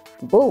by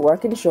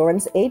Bulwark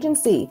Insurance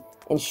Agency.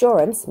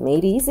 Insurance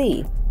made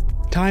easy.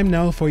 Time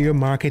now for your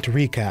market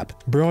recap,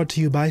 brought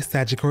to you by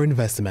Sagicor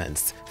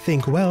Investments.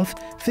 Think wealth,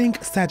 think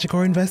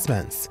Sagicor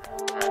Investments.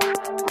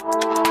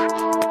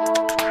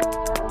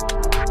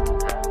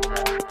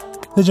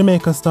 The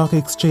Jamaica Stock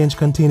Exchange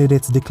continued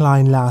its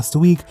decline last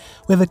week,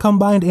 with the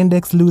combined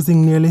index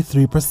losing nearly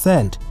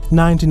 3%.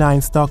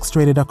 99 stocks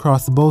traded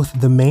across both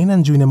the main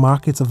and junior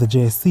markets of the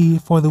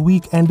JSE for the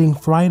week ending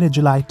Friday,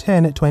 July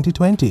 10,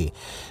 2020.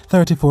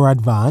 34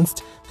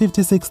 advanced,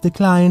 56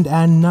 declined,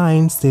 and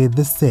 9 stayed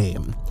the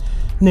same.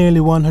 Nearly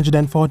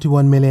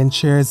 141 million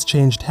shares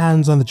changed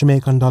hands on the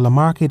Jamaican dollar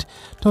market,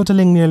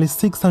 totaling nearly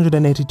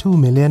 $682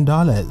 million.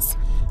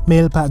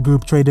 Mailpack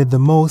Group traded the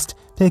most,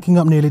 taking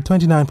up nearly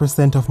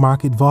 29% of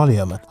market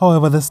volume.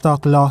 However, the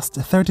stock lost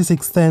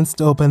 36 cents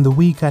to open the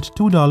week at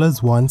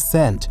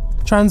 $2.01.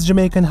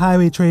 Trans-Jamaican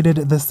Highway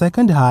traded the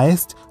second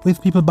highest,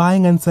 with people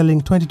buying and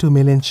selling 22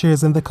 million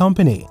shares in the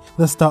company.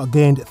 The stock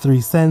gained 3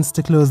 cents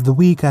to close the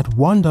week at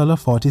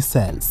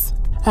 $1.40.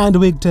 And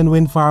Wigton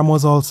Wind Farm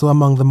was also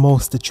among the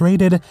most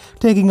traded,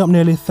 taking up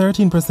nearly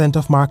 13%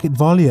 of market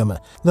volume.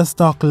 The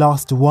stock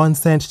lost 1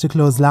 cent to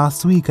close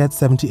last week at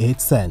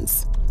 78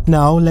 cents.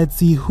 Now let's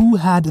see who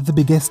had the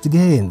biggest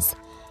gains.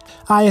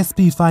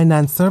 ISP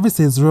Finance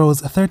Services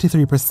rose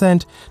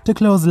 33% to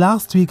close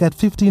last week at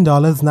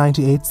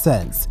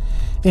 $15.98.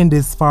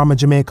 Indus Pharma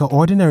Jamaica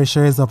ordinary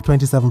shares up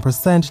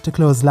 27% to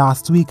close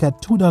last week at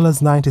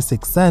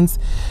 $2.96.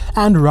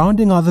 And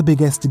rounding out the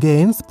biggest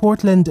gains,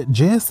 Portland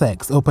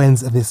JSX opens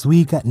this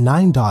week at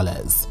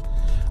 $9.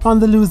 On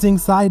the losing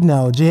side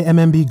now,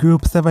 JMMB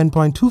Group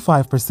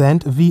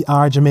 7.25%,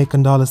 VR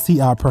Jamaican Dollar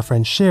CR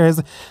preference shares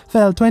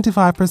fell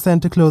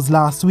 25% to close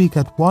last week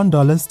at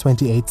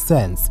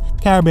 $1.28.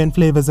 Caribbean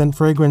Flavors and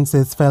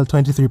Fragrances fell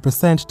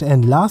 23% to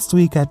end last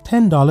week at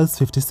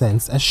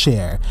 $10.50 a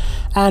share.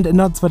 And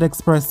Knutsford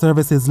Express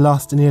Services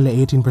lost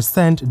nearly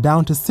 18%,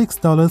 down to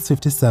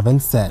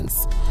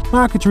 $6.57.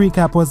 Market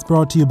recap was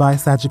brought to you by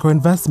Sagicor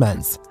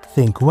Investments.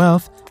 Think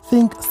wealth,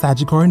 think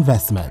Sagicor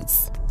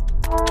Investments.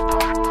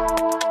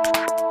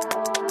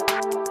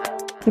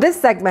 This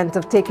segment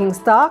of Taking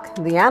Stock,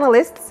 The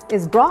Analysts,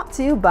 is brought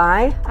to you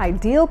by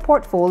Ideal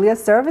Portfolio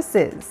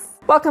Services.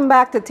 Welcome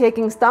back to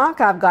Taking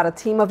Stock. I've got a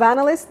team of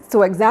analysts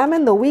to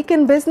examine the week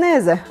in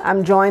business.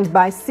 I'm joined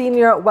by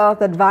Senior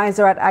Wealth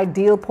Advisor at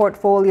Ideal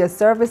Portfolio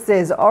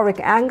Services, Orick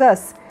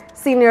Angus,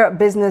 Senior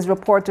Business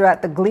Reporter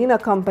at the Gleaner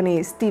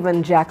Company,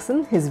 Stephen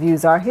Jackson. His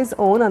views are his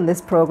own on this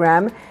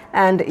program.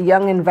 And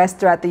Young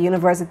Investor at the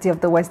University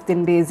of the West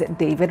Indies,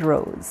 David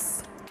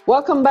Rose.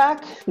 Welcome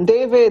back,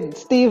 David,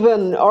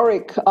 Stephen,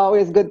 Orick.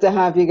 Always good to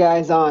have you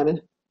guys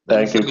on.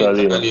 Thank you,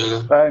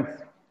 Kalilah.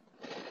 Thanks.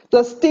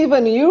 So,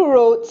 Stephen, you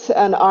wrote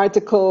an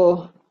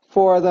article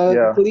for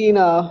the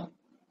Gleaner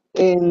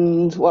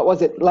in, what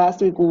was it,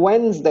 last week,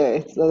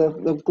 Wednesday. So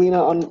the Gleaner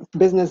on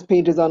business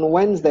pages on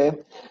Wednesday,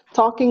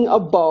 talking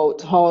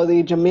about how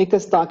the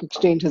Jamaica Stock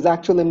Exchange has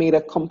actually made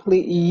a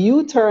complete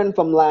U-turn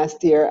from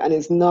last year and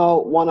is now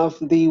one of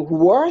the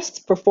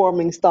worst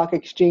performing stock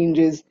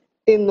exchanges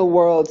in the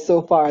world so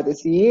far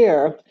this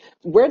year.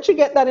 Where'd you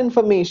get that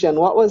information?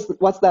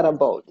 What's that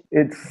about?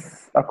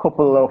 It's a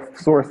couple of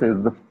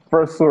sources. The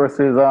first source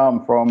is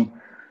from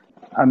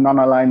an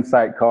online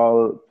site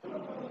called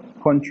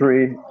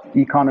Country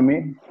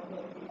Economy,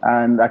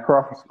 and I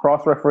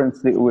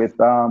cross-referenced it with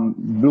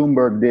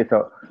Bloomberg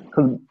data,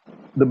 because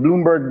the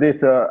Bloomberg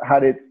data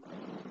had it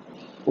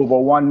over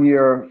 1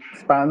 year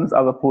spans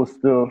as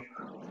opposed to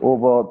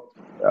over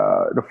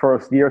the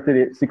first year to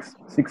date,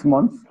 six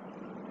months.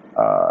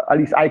 At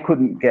least I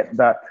couldn't get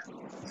that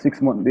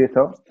 6-month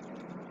data.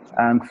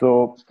 And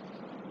so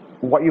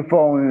what you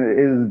found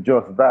is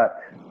just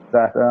that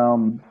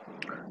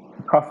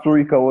Costa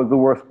Rica was the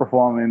worst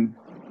performing,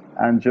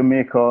 and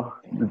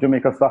the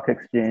Jamaica Stock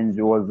Exchange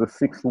was the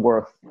 6th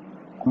worst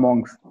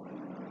amongst,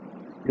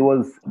 it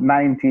was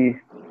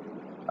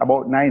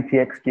about 90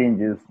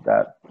 exchanges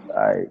that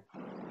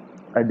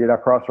I did a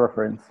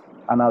cross-reference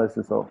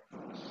analysis of,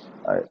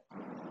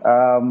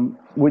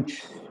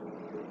 which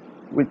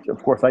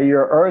of course, a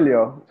year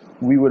earlier,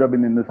 we would have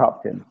been in the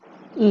top 10.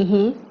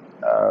 Mm-hmm.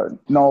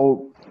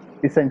 Now,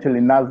 essentially,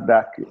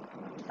 NASDAQ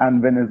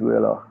and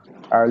Venezuela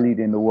are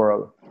leading the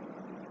world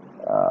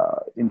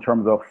in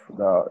terms of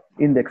the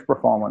index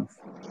performance.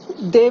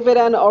 David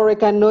and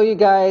Orick, I know you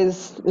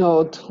guys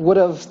would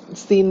have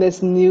seen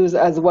this news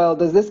as well.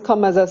 Does this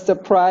come as a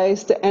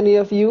surprise to any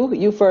of you?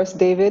 You first,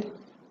 David.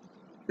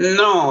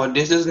 No,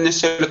 this doesn't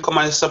necessarily come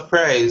as a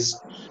surprise.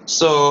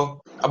 So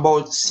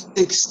about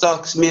 6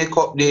 stocks make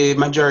up the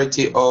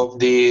majority of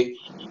the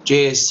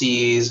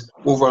JSE's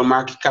overall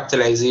market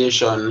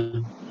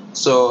capitalization.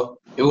 So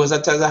it was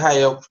at a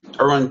high of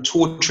around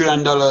 $2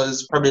 trillion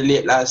probably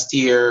late last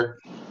year.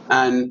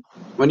 And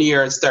when the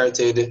year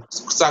started,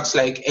 stocks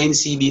like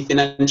NCB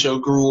Financial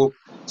Group,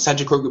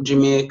 Sagicor Group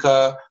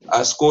Jamaica,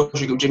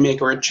 Scotia Group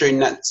Jamaica were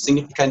trading at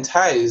significant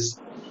highs,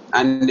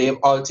 and they've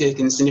all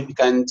taken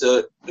significant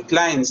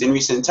declines in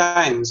recent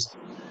times.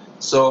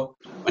 So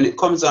when it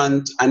comes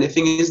on, and the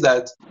thing is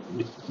that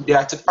they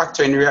have to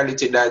factor in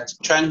reality that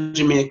Trans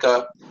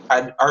Jamaica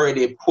had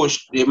already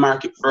pushed the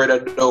market further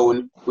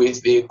down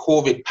with the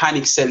COVID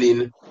panic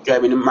selling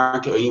driving the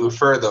market even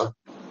further.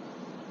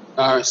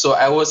 So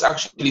I was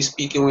actually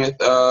speaking with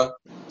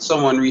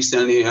someone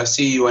recently, a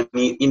CEO, and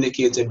he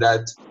indicated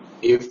that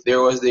if there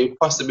was the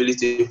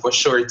possibility for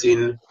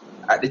shorting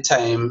at the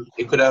time,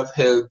 it could have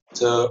helped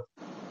to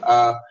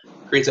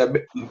create a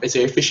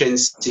better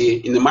efficiency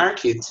in the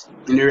market,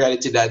 in the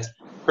reality that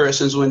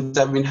persons wouldn't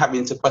have been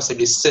having to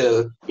possibly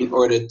sell in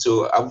order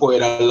to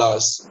avoid a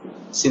loss,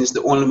 since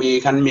the only way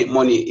you can make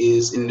money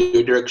is in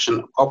the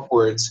direction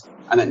upwards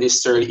and not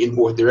necessarily in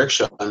both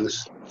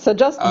directions. So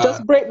just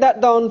break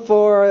that down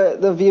for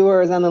the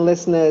viewers and the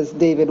listeners,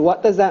 David.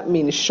 What does that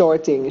mean,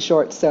 shorting,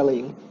 short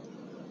selling?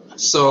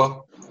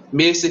 So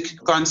basic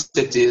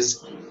concept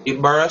is you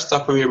borrow a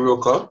stock from your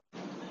broker,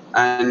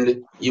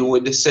 and you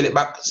would sell it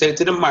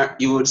to the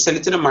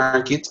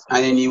market,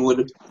 and then you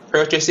would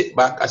purchase it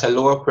back at a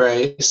lower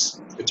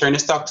price, return the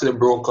stock to the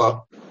broker,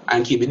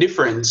 and keep the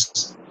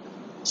difference.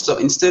 So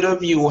instead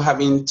of you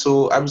having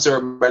to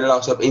absorb a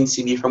loss of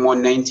NCB from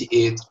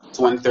 198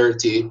 to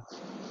 130,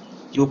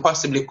 you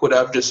possibly could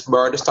have just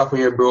borrowed the stock from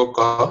your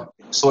broker,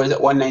 sold it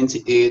at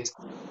 198,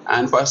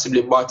 and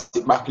possibly bought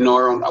it back now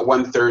around at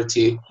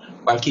 130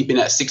 while keeping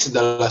that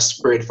 $60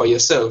 spread for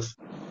yourself.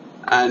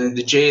 And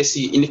the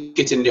JSE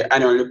indicated in their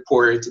annual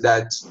report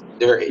that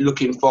they're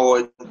looking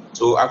forward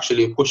to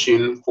actually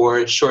pushing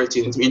for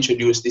shorting to be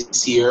introduced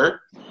this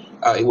year.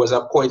 It was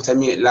a point I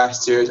made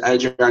last year's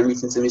Algerian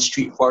meeting to Ms.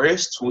 Street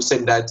Forest, who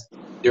said that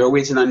they were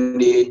waiting on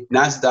the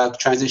NASDAQ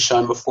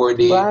transition before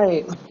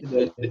they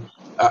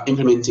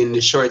implementing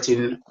the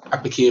shorting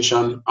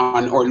application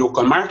on our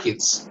local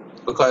markets.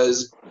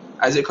 Because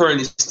as it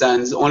currently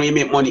stands, the only way you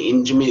make money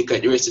in Jamaica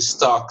at the rest of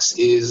stocks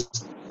is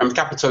from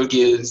capital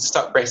gains,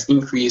 stock price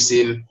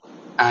increasing,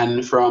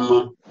 and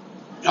from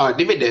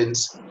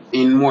dividends.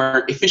 In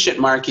more efficient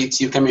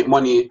markets, you can make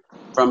money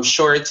from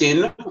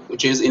shorting,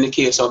 which is in the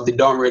case of the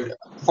downward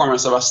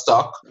performance of a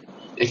stock.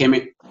 You can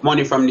make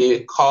money from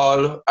the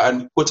call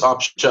and put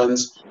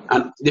options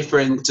and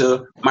different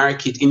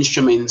market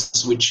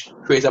instruments, which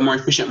create a more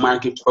efficient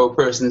market for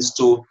persons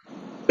to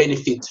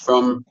benefit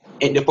from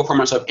the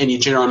performance of any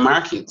general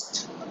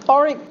market.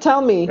 Orick,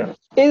 tell me,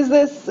 is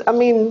this,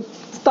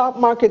 stock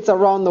markets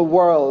around the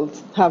world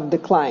have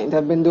declined,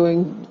 have been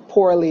doing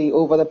poorly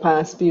over the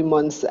past few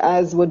months,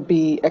 as would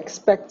be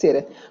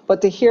expected.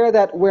 But to hear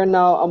that we're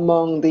now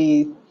among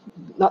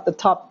not the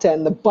top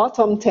 10, the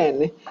bottom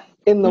 10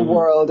 in the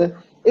world,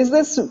 is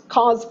this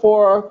cause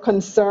for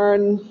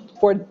concern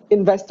for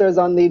investors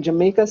on the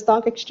Jamaica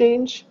Stock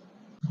Exchange?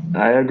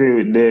 I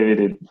agree with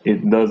David.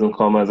 It doesn't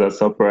come as a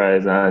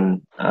surprise,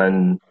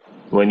 and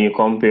when you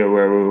compare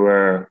where we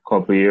were a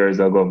couple of years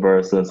ago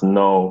versus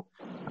now,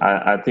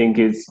 I think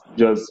it's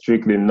just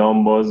strictly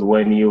numbers.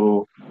 When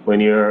you're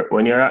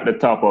at the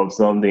top of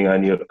something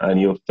and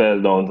you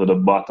fell down to the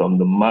bottom,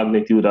 the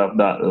magnitude of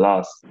that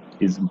loss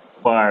is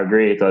far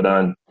greater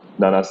than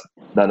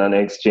an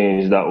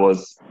exchange that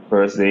was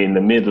per se in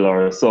the middle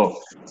or so.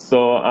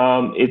 So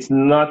it's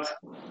not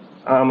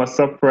a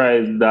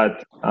surprise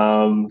that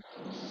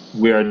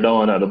we are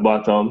down at the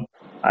bottom.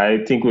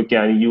 I think we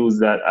can use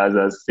that as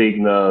a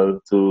signal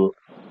to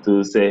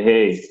say,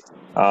 hey,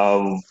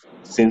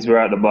 since we're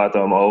at the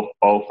bottom,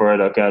 how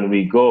further can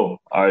we go?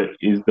 Or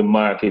is the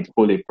market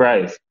fully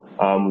priced?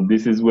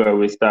 This is where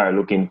we start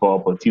looking for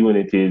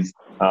opportunities,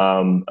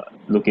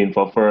 looking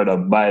for further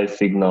buy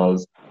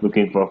signals,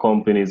 looking for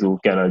companies who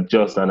can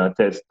adjust and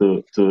attest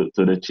to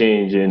the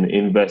change in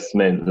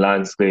investment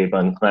landscape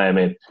and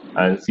climate,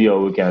 and see how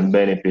we can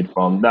benefit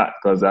from that.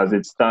 Because as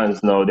it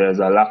stands now, there's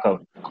a lack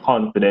of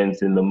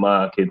confidence in the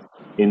market.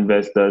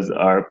 Investors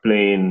are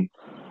playing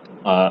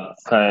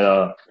kind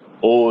of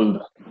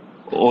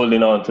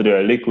holding on to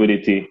their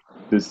liquidity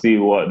to see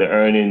what the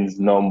earnings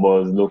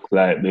numbers look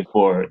like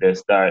before they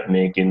start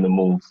making the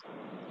moves.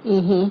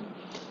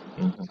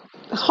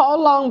 How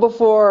long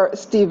before,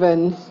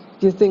 Stephen,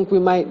 do you think we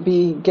might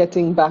be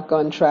getting back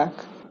on track?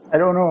 I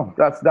don't know.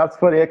 That's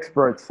for the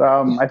experts.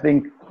 I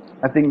think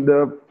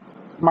the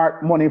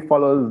smart money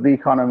follows the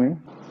economy.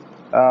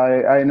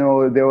 I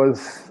know there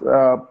was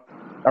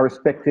a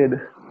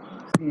respected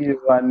CEO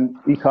and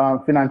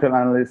financial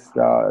analyst,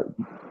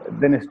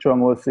 Dennis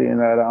Chung, was saying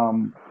that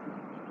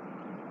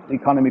the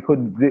economy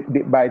could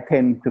dip by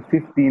 10 to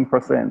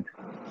 15%.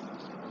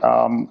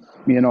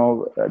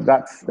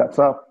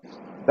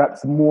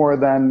 That's more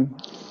than,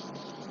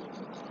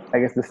 I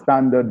guess, the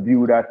standard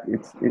view that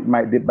it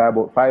might dip by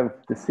about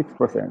 5 to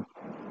 6%.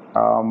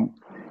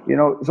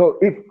 So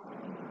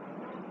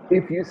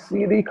if you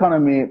see the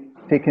economy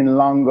taking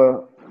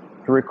longer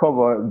to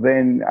recover,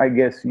 then I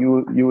guess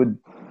you would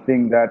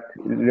think that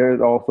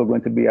there's also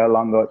going to be a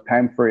longer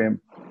time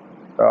frame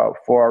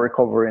for a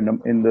recovery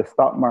in the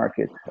stock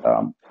market,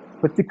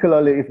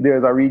 particularly if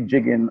there's a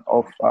rejigging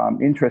of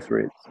interest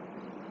rates.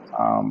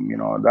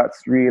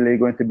 That's really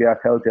going to be a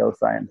telltale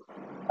sign.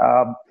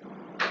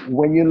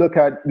 When you look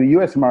at the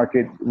U.S.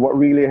 market, what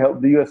really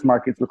helped the U.S.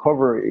 market's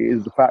recovery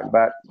is the fact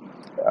that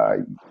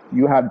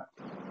you had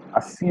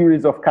a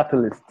series of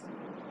catalysts,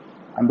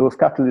 and those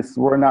catalysts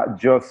were not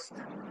just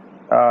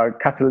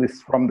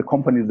catalysts from the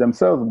companies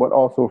themselves, but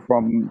also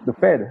from the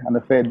Fed, and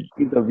the Fed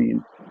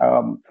intervened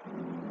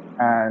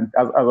and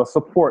as a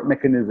support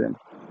mechanism.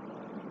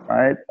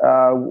 Right?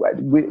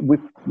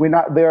 We're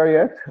not there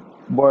yet,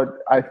 but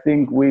I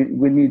think we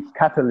need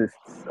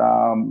catalysts.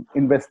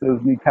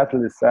 Investors need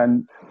catalysts,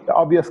 and the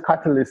obvious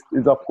catalyst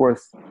is, of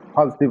course,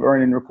 positive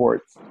earning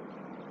reports,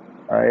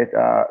 right?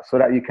 So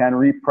that you can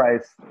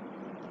reprice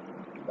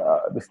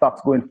the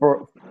stocks going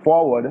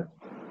forward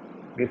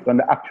based on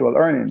the actual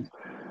earnings.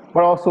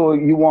 But also,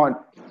 you want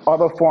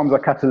other forms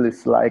of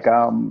catalysts like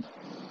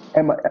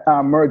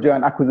merger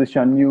and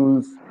acquisition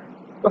news,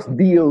 just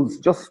deals,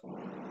 just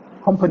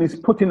companies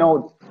putting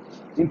out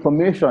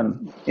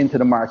information into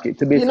the market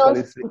to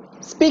basically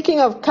speaking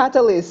of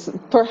catalysts,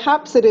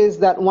 perhaps it is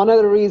that one of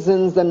the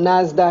reasons the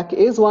NASDAQ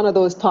is one of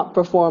those top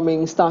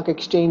performing stock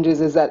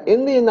exchanges is that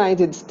in the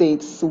United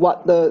States,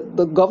 what the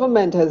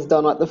government has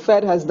done, what the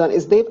Fed has done,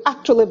 is they've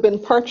actually been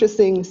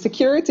purchasing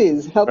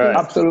securities, helping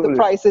to keep the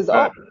prices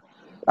up.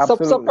 So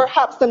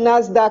perhaps the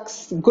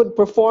NASDAQ's good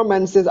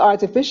performance is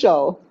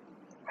artificial.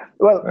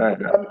 Well,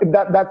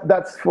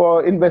 that's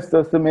for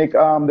investors to make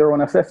their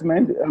own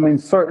assessment. I mean,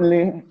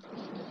 certainly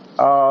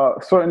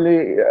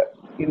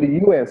in the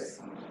U.S.,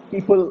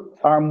 people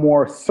are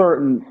more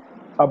certain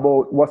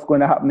about what's going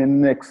to happen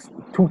in the next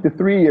 2 to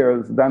 3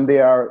 years than they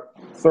are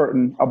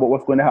certain about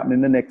what's going to happen in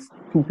the next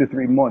 2 to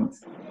 3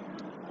 months.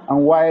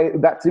 And why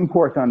that's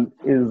important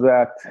is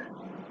that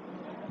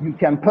you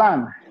can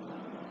plan.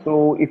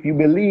 So if you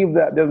believe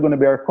that there's going to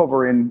be a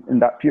recovery in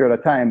that period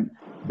of time,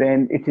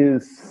 then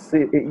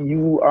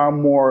you are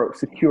more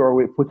secure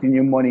with putting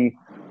your money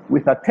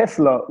with a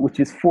Tesla, which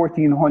is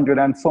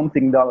 $1,400 and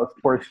something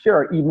per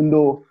share, even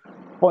though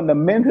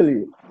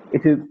fundamentally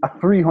it is a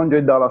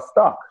 $300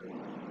 stock,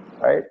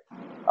 right?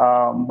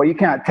 But you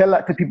can't tell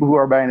that to people who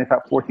are buying it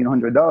at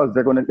 $1,400.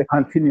 They're going to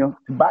continue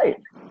to buy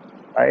it,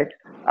 right?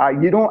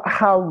 You don't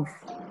have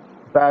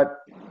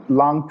that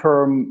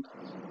long-term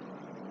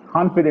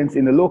confidence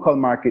in the local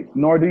market,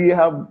 nor do you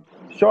have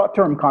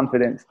short-term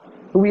confidence.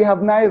 So we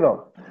have neither.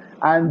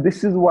 And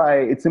this is why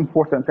it's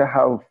important to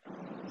have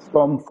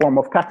some form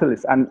of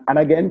catalyst. And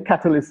again,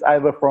 catalyst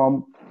either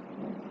from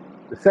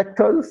the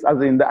sectors,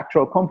 as in the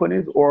actual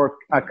companies, or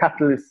a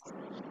catalyst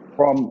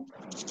from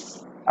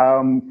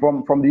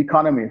the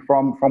economy,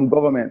 from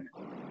government,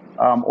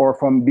 or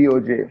from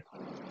BOJ.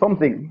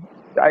 Something.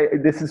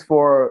 This is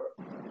for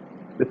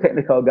the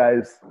technical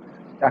guys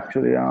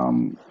actually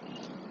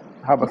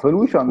have a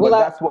solution. Well, but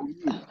that's what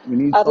we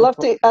need.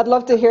 I'd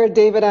love to hear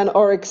David and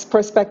Orick's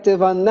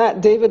perspective on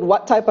that. David,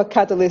 what type of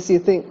catalyst you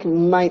think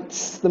might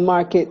the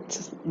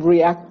market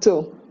react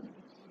to?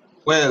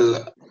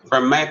 Well,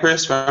 from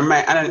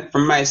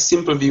my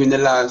simple view, in the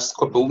last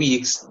couple of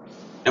weeks,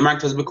 the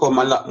market has become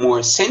a lot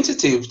more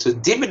sensitive to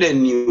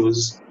dividend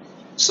news.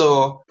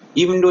 So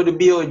even though the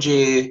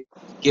BOJ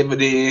gave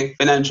the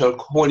financial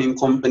holding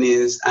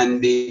companies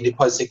and the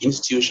deposit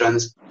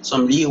institutions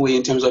some leeway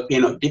in terms of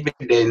paying out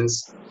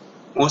dividends,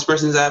 most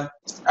persons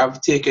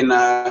have taken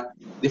a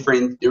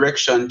different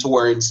direction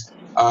towards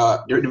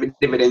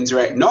dividends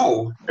right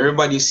now.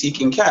 Everybody's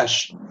seeking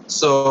cash.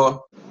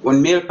 So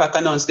when Mailpack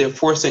announced their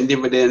 4-cent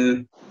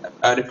dividend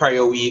the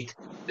prior week,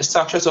 the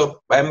stock shot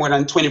up by more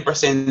than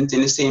 20% in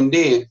the same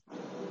day.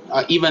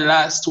 Even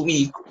last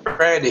week,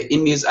 Friday,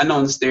 Indies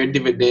announced their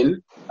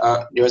dividend.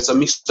 There was a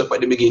mix-up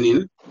at the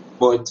beginning,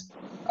 but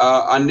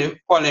on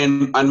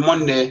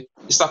Monday,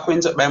 the stock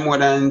went up by more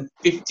than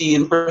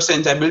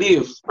 15%, I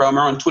believe, from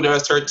around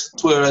 $2.30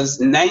 to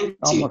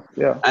 $2.90.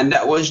 Yeah. And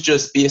that was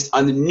just based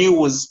on the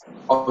news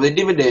of the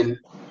dividend.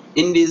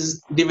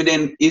 Indies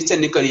dividend is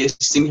technically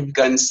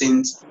significant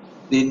since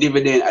the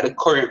dividend at the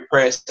current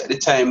price at the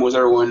time was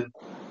around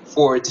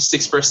 4 to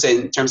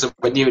 6% in terms of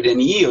a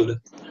dividend yield.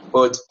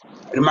 But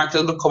the market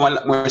has become a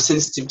lot more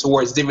sensitive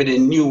towards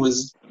dividend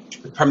news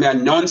from the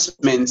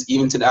announcements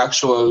even to the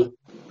actual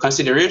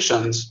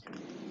considerations.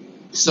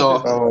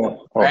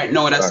 So right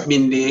now that's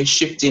been the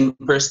shifting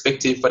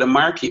perspective for the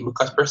market,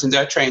 because persons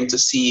are trying to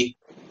see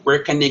where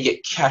can they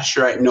get cash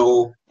right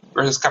now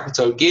versus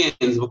capital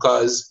gains,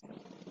 because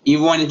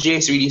even when the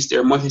JS released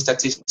their monthly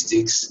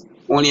statistics,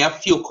 only a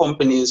few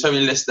companies,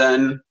 having less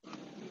than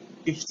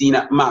 15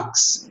 at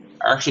max,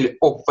 are actually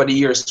up for the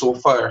year so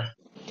far.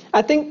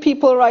 I think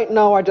people right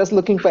now are just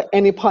looking for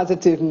any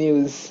positive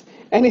news,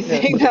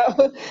 anything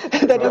that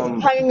they're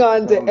just hanging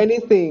on to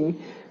anything.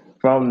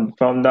 From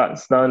that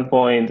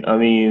standpoint, I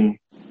mean,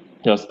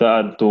 just to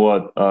add to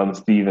what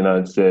Stephen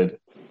had said,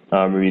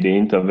 read the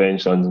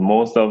interventions,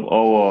 most of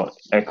our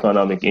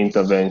economic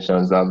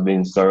interventions have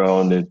been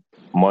surrounded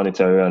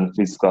monetary and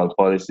fiscal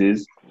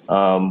policies.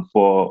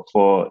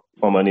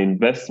 From an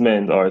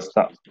investment or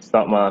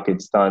stock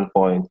market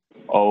standpoint,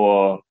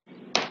 our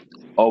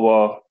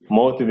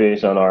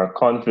motivation or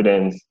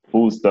confidence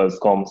boosters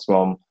comes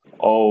from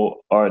how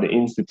are the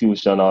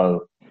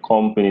institutional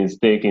companies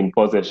taking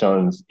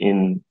possessions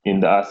in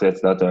the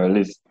assets that are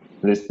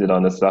listed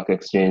on the stock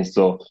exchange.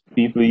 So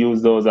people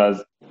use those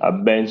as a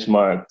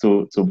benchmark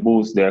to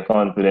boost their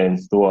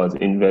confidence towards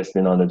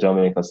investing on the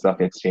Jamaica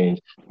Stock Exchange,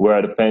 where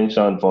the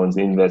pension funds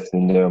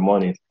investing their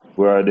money,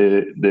 where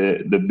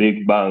the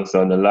big banks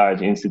and the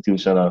large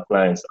institutional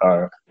clients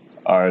are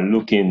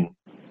looking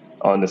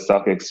on the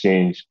stock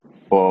exchange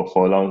for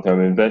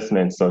long-term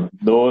investments. So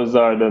those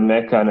are the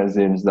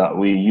mechanisms that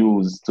we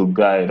use to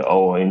guide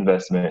our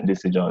investment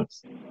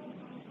decisions.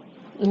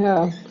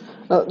 Yeah.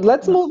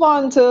 Let's move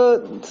on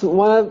to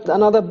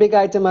another big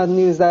item of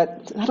news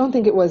that I don't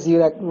think it was you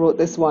that wrote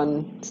this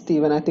one,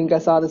 Stephen. I think I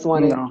saw this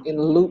one in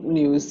Loop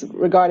News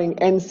regarding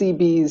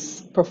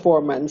NCB's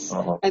performance.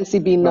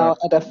 NCB now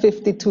at a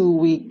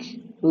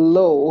 52-week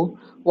low.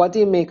 What do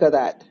you make of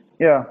that?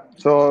 Yeah.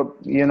 So,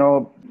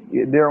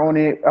 there are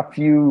only a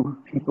few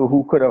people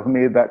who could have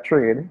made that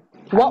trade.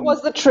 What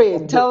was the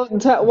trade? Tell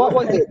what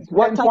was it?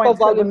 What type of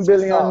volume?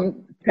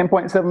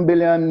 10.7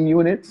 billion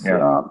units.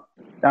 Yeah.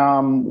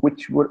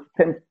 Which would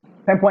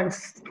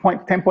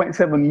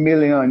 10.7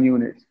 million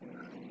units,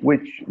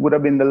 which would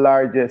have been the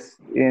largest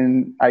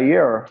in a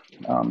year,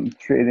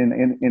 trading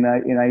in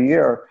a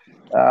year,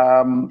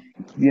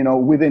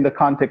 within the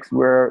context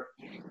where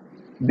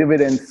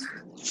dividends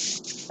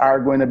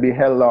are going to be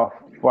held off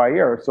for a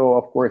year. So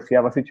of course you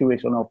have a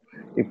situation of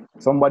if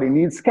somebody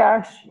needs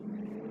cash,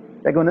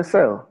 they're going to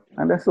sell,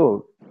 and they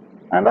sold,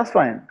 and that's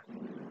fine.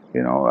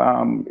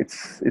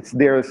 It's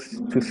theirs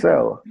to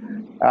sell.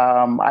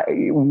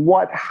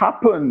 What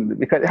happened,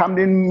 because it happened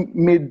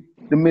in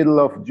the middle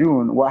of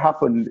June, what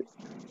happened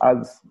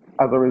as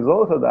a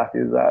result of that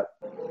is that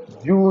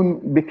June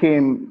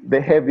became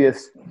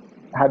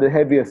had the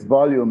heaviest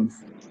volumes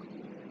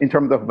in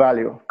terms of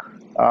value,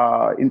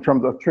 in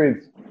terms of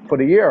trades for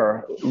the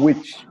year,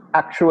 which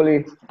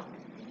actually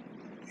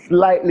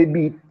slightly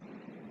beat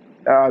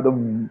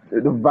the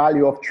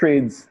value of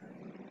trades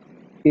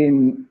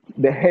in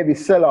the heavy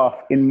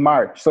sell-off in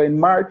March. So in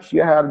March,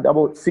 you had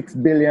about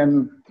 $6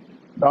 billion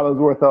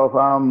worth of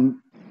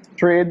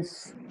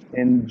trades.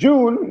 In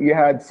June, you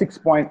had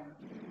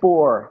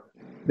 6.4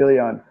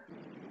 billion.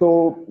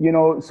 So,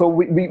 so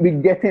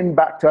we're getting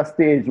back to a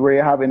stage where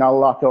you're having a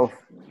lot of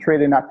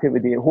trading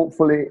activity.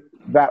 Hopefully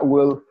that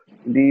will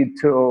lead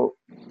to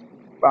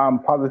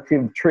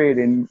positive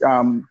trading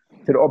to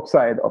the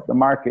upside of the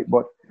market.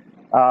 But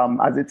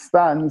as it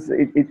stands,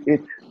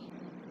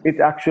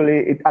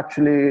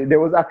 there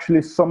was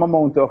actually some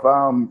amount of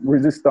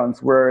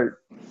resistance where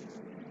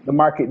the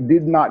market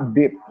did not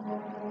dip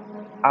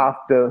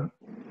after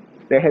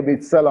the heavy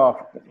sell-off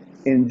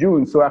in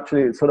June. So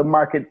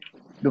the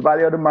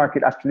value of the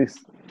market actually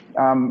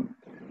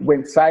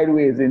went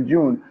sideways in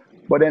June.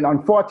 But then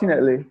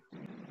unfortunately,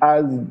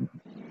 as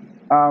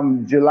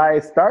July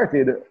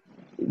started,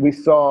 we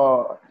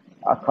saw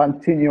a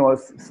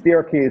continuous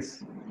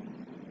staircase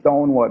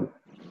downward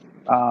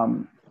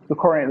to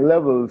current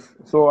levels.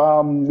 So,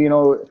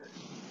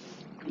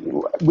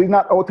 we're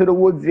not out of the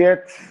woods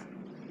yet.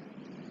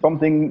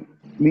 Something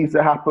needs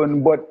to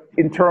happen. But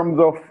in terms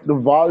of the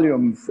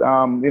volumes,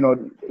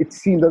 it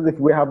seems as if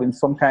we're having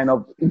some kind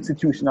of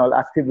institutional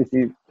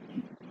activity,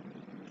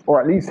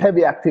 or at least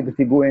heavy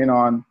activity going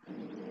on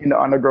in the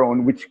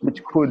underground, which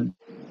could,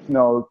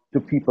 to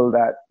people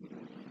that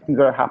things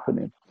are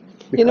happening.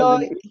 You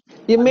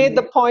made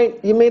the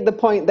point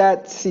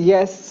that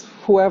yes,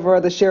 whoever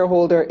the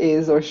shareholder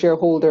is or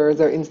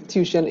shareholders or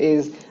institution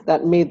is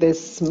that made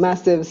this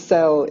massive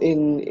sell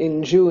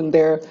in June,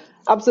 they're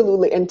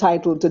absolutely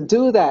entitled to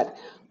do that.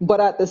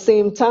 But at the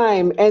same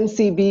time,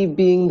 NCB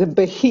being the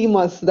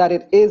behemoth that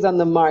it is on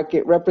the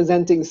market,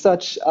 representing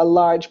such a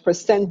large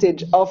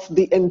percentage of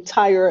the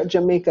entire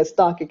Jamaica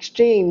Stock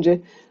Exchange,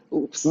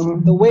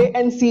 the way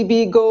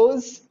NCB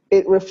goes,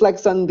 it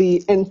reflects on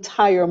the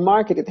entire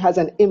market. It has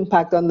an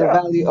impact on the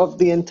value of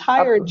the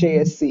entire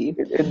JSC.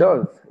 It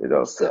does.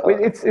 So,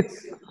 it's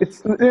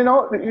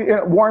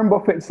Warren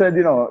Buffett said,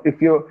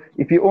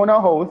 if you own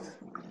a house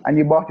and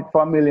you bought it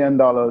for $1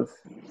 million,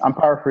 I'm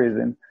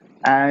paraphrasing,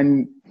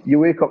 and you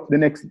wake up the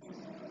next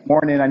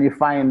morning and you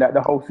find that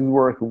the house is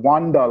worth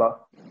 $1,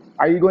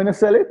 are you going to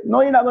sell it? No,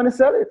 you're not going to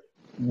sell it.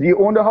 Do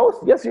you own the house?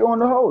 Yes, you own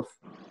the house,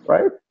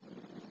 right?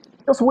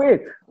 Just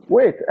wait,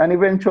 and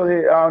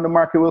eventually the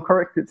market will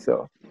correct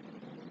itself.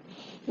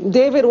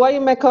 David, what do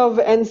you make of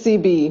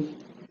NCB?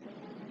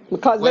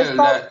 Because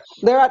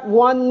they're at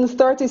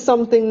 130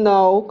 something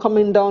now,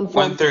 coming down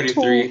from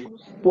 133.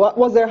 What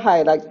was their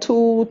high? Like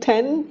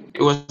 210?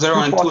 It was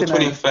around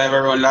 225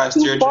 around last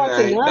year,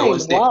 July. That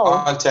was the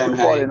all-time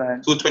high,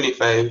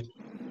 225.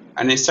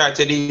 And they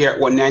started the year at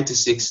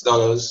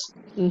 $196.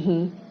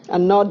 Mm-hmm.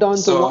 And now down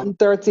to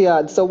 130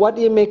 odd. So what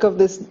do you make of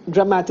this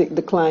dramatic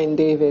decline,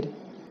 David?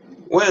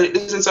 Well, it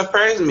doesn't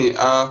surprise me.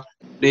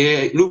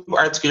 The Loop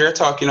article you're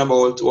talking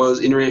about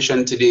was in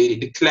relation to the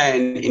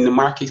decline in the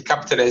market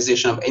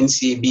capitalization of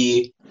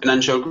NCB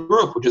Financial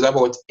Group, which was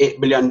about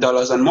 $8 billion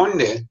on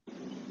Monday.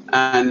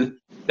 And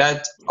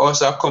that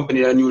also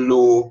accompanied a new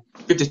low,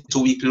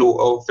 52-week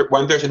low of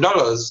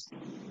 $130.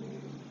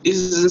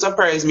 This doesn't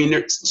surprise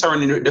me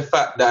surrounding the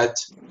fact that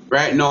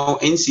right now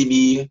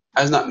NCB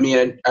has not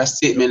made a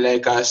statement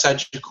like a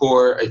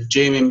Sagicor, a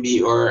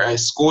JMB, or a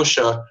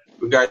Scotia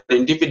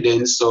regarding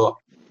dividends. So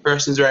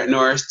persons right now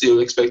are still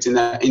expecting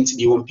that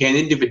NCB won't pay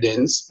any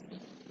dividends.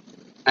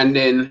 And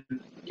then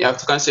you have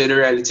to consider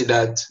the reality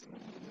that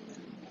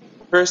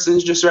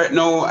persons just right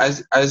now,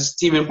 as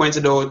Stephen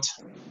pointed out,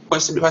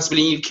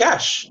 possibly need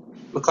cash,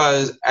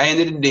 because at the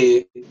end of the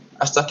day,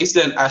 a stock is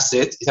still an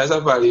asset. It has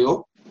a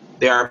value.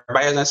 There are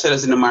buyers and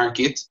sellers in the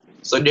market,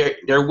 so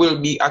there will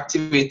be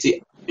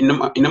activity in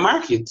the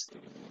market.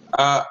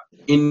 On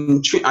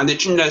the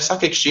Trinidad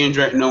Stock Exchange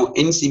right now,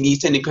 NCB is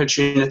technically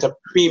trading at a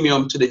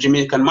premium to the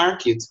Jamaican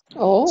market.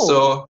 Oh.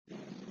 So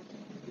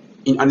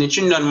on the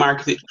Trinidad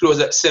market, it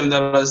closed at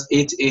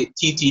 $7.88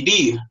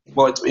 TTD,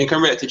 but when you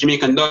convert it to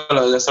Jamaican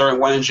dollars, that's around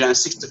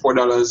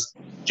 $164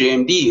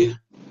 JMD.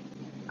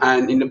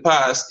 And in the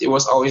past, it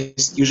was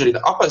always usually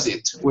the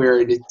opposite,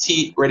 where the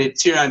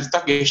Trinidad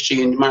Stock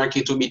Exchange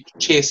market would be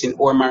chasing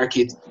our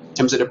market in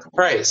terms of the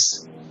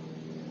price.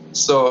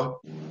 So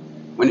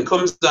when it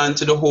comes down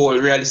to the whole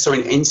reality story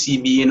in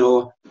NCB,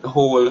 the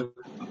whole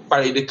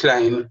value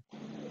decline,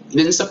 it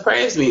didn't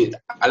surprise me.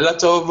 A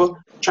lot of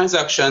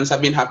transactions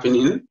have been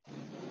happening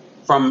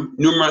from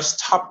numerous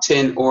top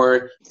 10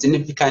 or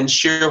significant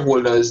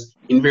shareholders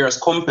in various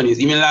companies.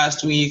 Even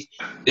last week,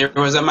 there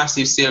was a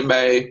massive sale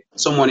by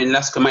someone in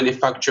Alaska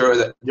manufacturer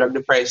that dragged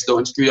the price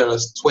down to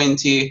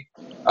 $3.20.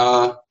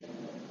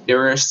 There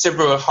were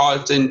several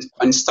halting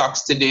on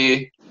stocks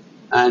today.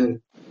 And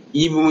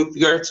even if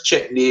you were to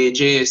check the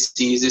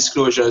JSC's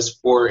disclosures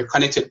for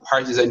connected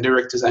parties and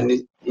directors and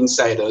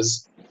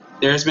insiders,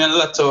 there's been a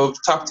lot of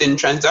top 10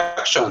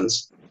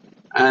 transactions.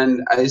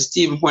 And as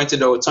Steve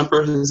pointed out, some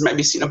persons might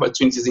be seeing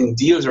opportunities in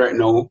deals right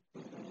now,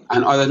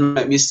 and others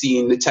might be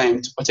seeing the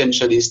time to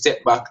potentially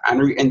step back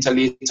and re-enter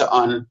later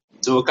on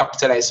to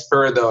capitalize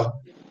further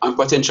on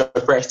potential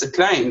price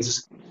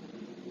declines.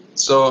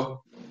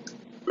 So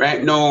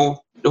right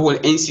now, the whole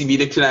NCB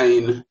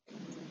decline,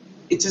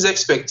 it is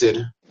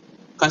expected,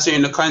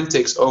 considering the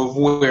context of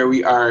where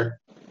we are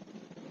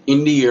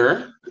in the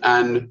year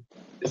and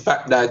the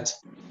fact that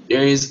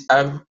there is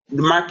the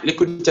market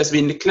liquidity has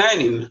been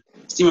declining.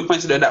 Stephen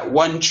pointed out that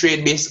one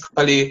trade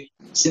basically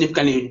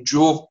significantly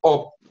drove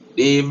up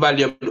the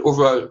value of the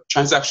overall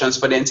transactions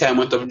for the entire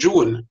month of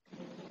June.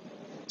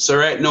 So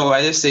right now,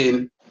 as I was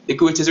saying,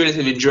 liquidity is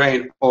relatively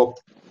drying up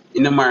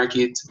in the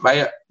market.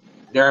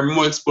 There are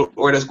multiple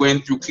orders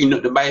going through cleaning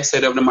up the buy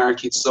side of the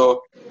market.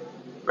 So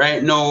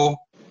right now,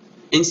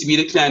 NCB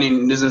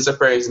declining doesn't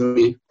surprise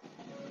me.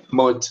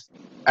 But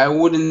I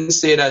wouldn't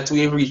say that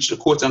we've reached the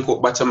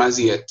quote-unquote bottom as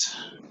yet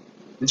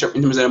in terms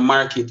of the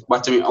market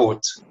bottoming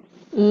out.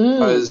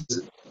 Because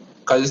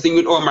the thing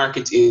with our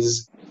market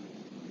is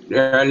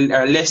there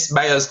are less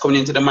buyers coming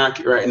into the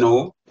market right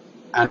now,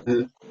 and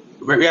the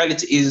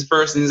reality is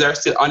persons are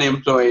still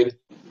unemployed.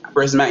 A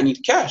person might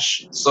need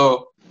cash,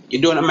 so you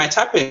don't know what might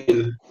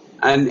happen.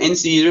 And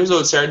NCB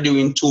results are due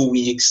in 2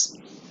 weeks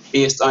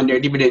based on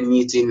their dividend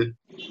meeting,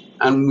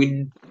 and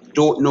we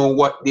don't know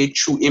what the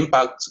true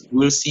impact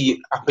we'll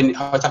see happen in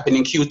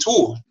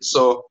Q2.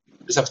 So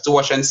just have to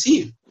watch and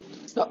see.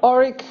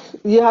 Orick,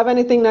 you have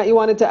anything that you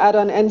wanted to add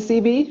on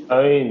NCB?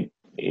 I mean,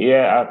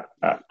 yeah,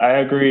 I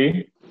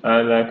agree,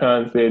 and I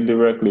can't say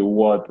directly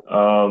what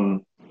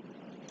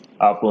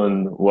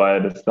happened why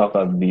the stock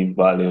has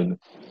devalued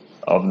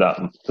of that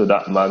to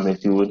that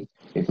magnitude.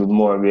 It would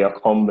more be a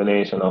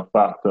combination of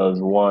factors.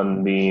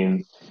 One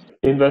being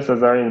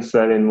investors are in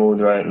selling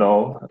mode right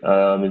now.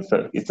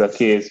 It's a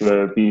case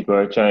where people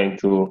are trying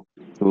to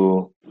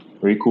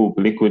recoup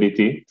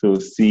liquidity to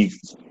seek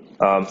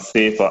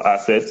safer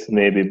assets,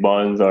 maybe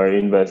bonds or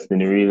invest in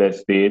real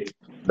estate.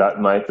 That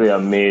might be a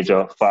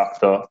major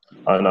factor.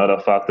 Another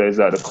factor is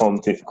that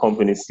the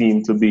companies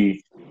seem to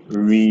be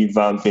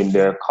revamping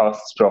their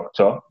cost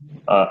structure.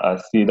 I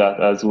see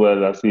that as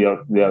well. I see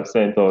they have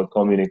sent out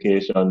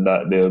communication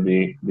that they'll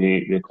be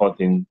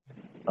cutting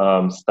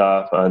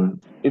staff,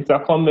 and it's a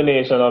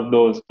combination of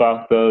those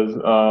factors,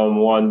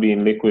 one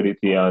being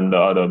liquidity and the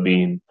other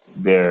being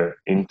their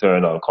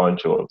internal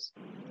controls.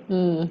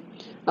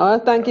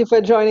 Thank you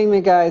for joining me,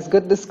 guys.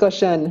 Good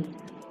discussion.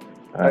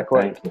 All right,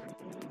 thank you.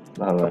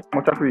 Bye-bye.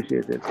 Much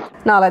appreciated.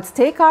 Now let's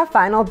take our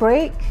final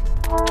break.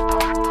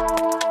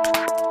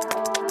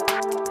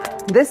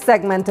 This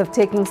segment of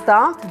Taking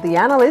Stock, The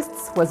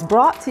Analysts, was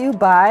brought to you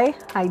by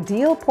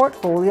Ideal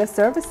Portfolio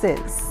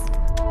Services.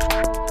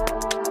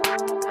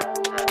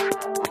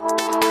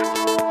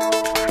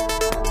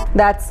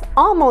 That's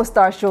almost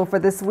our show for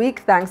this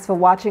week. Thanks for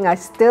watching. I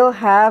still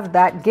have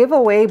that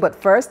giveaway, but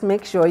first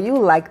make sure you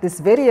like this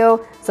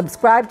video,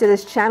 subscribe to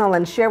this channel,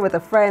 and share with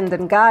a friend.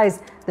 And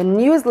guys, the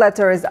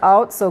newsletter is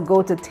out, so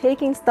go to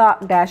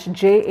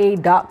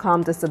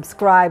takingstock-ja.com to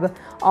subscribe.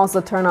 Also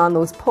turn on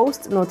those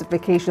post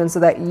notifications so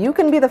that you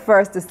can be the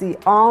first to see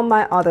all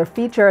my other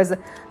features.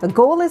 The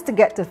goal is to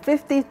get to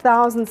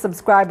 50,000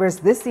 subscribers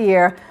this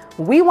year.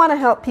 We want to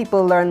help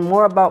people learn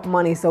more about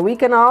money so we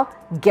can all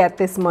get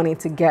this money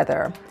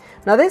together.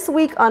 Now this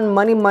week on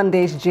Money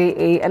Mondays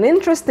JA, an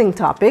interesting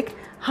topic,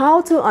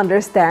 how to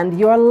understand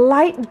your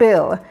light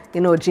bill. You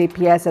know,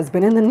 JPS has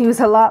been in the news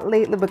a lot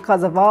lately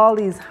because of all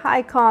these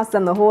high costs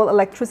and the whole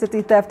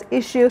electricity theft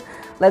issue.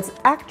 Let's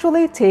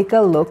actually take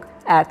a look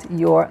at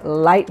your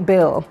light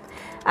bill.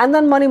 And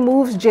then Money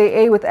Moves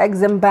JA with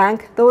Exim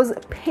Bank. Those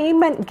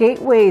payment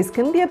gateways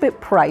can be a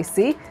bit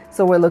pricey,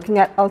 so we're looking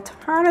at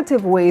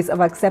alternative ways of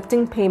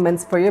accepting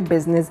payments for your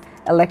business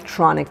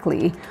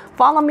electronically.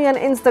 Follow me on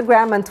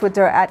Instagram and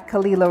Twitter at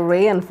Kalilah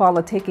Ray, and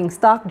follow Taking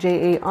Stock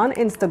JA on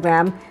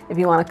Instagram. If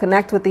you want to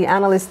connect with the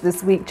analysts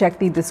this week, check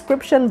the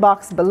description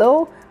box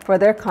below for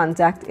their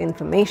contact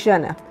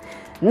information.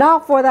 Now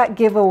for that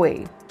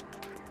giveaway.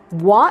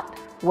 What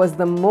was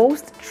the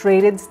most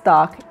traded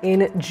stock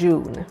in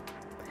June?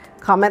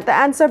 Comment the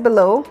answer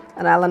below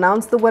and I'll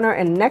announce the winner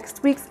in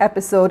next week's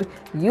episode.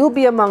 You'll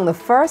be among the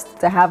first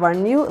to have our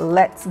new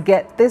Let's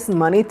Get This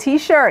Money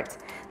t-shirt.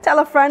 Tell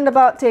a friend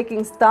about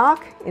taking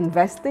stock.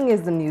 Investing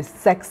is the new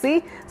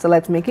sexy, so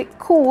let's make it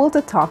cool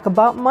to talk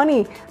about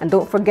money. And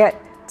don't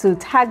forget to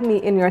tag me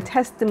in your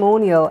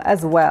testimonial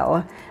as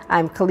well.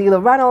 I'm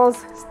Kalilah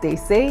Reynolds. Stay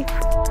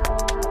safe.